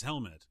ball with his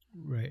helmet.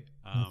 Right.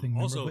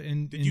 Also,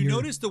 did you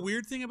notice the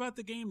weird thing about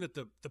the game that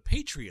the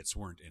Patriots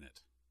weren't in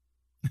it?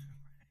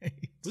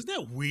 Right. Wasn't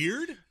that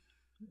weird?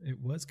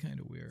 It was kind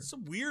of weird. So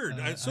weird.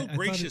 It's so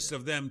gracious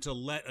of them to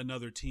let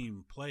another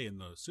team play in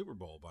the Super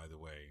Bowl, by the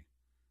way.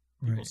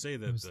 People say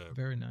that it was the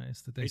very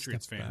nice that they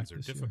Patriots stepped fans back are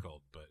this year.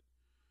 difficult, but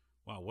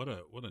wow, what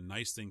a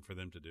nice thing for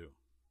them to do.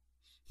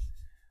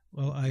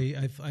 Well,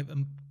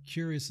 I'm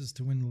curious as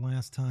to when the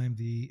last time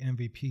the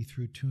MVP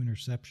threw 2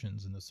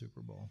 interceptions in the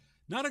Super Bowl.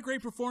 Not a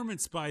great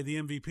performance by the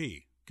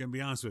MVP, can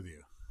be honest with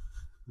you.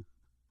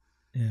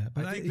 Yeah,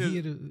 but I think he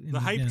had the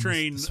hype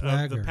train, the the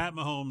swagger. Pat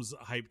Mahomes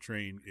hype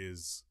train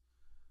is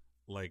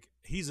like,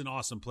 he's an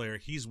awesome player.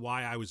 He's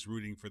why I was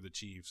rooting for the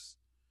Chiefs.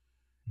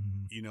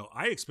 Mhm. You know,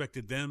 I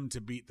expected them to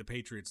beat the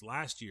Patriots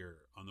last year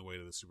on the way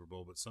to the Super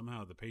Bowl, but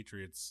somehow the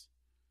Patriots,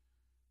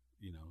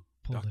 you know,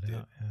 Pulled ducked it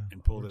out, yeah.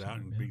 and pulled Poor it out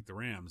team, and yeah. beat the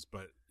Rams.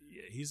 But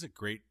yeah, he's a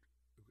great,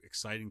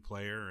 exciting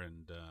player,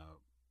 and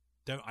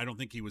I don't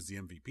think he was the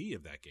MVP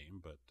of that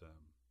game, but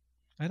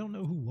I don't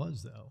know who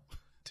was though.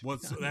 to be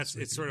honest with it's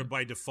you. sort of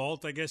by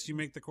default, I guess you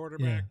make the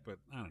quarterback, but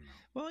I don't know.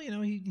 Well, you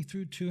know, he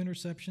threw 2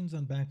 interceptions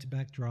on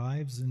back-to-back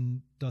drives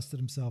and dusted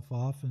himself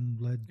off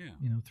and led,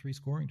 Yeah. 3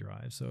 scoring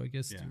drives. So I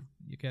guess Yeah.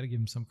 you got to give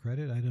him some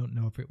credit. I don't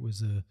know if it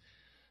was a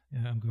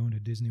I'm going to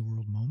Disney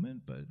World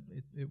moment, but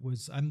it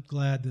was. I'm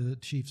glad the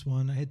Chiefs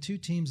won. I had 2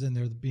 teams in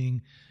there,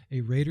 being a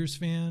Raiders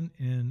fan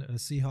and a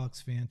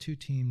Seahawks fan, 2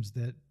 teams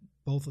that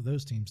both of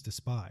those teams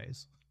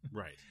despise.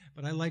 Right.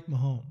 But I like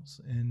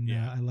Mahomes and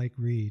Yeah. I like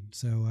Reed,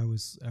 so I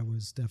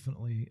was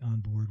definitely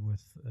on board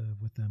with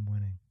them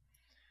winning.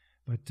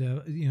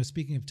 But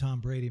speaking of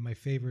Tom Brady, my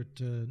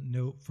favorite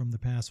note from the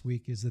past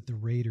week is that the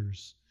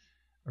Raiders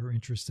are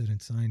interested in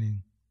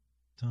signing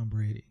Tom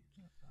Brady.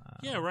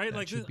 Yeah, right. That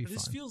Like should be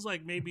this fun. feels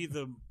like maybe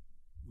the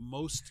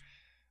most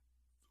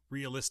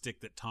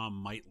realistic that Tom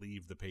might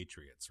leave the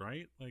Patriots,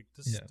 right? Like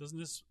this Yeah. doesn't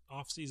this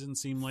offseason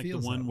seem like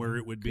Feels the one that where way.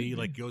 it would Could be be.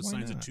 like go Why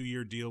signs a not?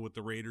 2-year deal with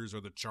the Raiders or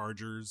the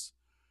Chargers.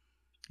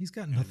 He's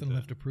got nothing And,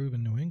 left to prove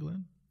in New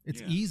England. It's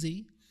yeah.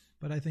 easy,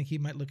 but I think he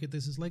might look at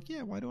this as like,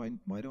 yeah, why do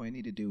I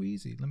need to do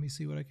easy? Let me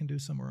see what I can do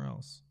somewhere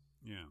else.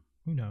 Yeah.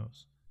 Who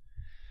knows?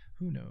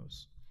 Who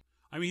knows?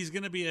 I mean, he's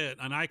going to be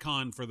an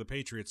icon for the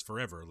Patriots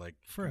forever. Like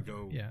Forever.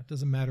 Go, Yeah, it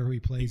doesn't matter who he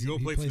plays. You go If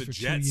he play for plays the 2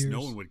 Jets, years,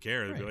 no one would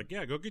care. They'd be Right. like,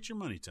 yeah, go get your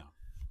money, Tom.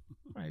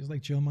 Right, it's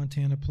like Joe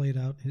Montana played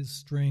out his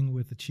string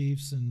with the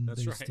Chiefs, and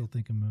That's they right. still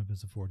think him of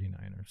as a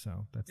 49er.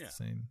 So that's Yeah. the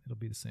same. It'll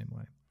be the same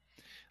way.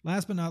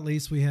 Last but not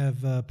least, we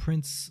have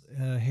Prince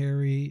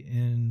Harry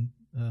and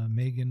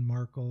Meghan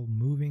Markle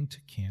moving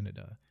to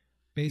Canada.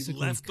 Basically,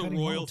 left the cutting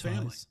royal all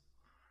family.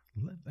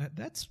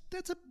 ties.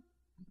 That's a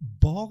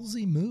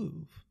ballsy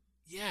move,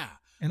 Yeah.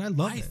 and I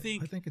love I it.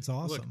 think- I think it's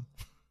awesome.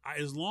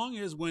 As long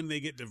as when they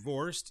get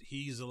divorced,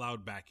 he's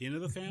allowed back into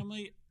the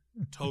family,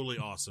 totally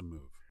awesome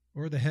move.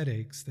 Or the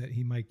headaches that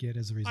he might get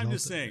as a result I'm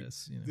just of saying,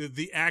 this.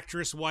 the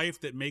actress wife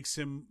that makes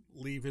him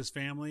leave his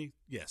family,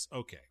 yes,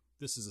 okay.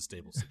 This is a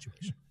stable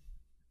situation.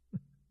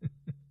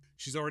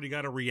 She's already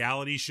got a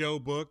reality show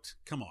booked.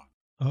 Come on.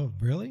 Oh,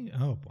 really?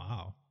 Oh,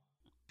 wow.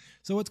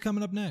 So what's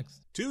coming up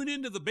next? Tune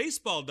into the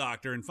Baseball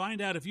Doctor and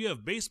find out if you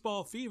have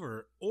baseball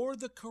fever or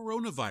the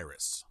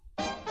coronavirus.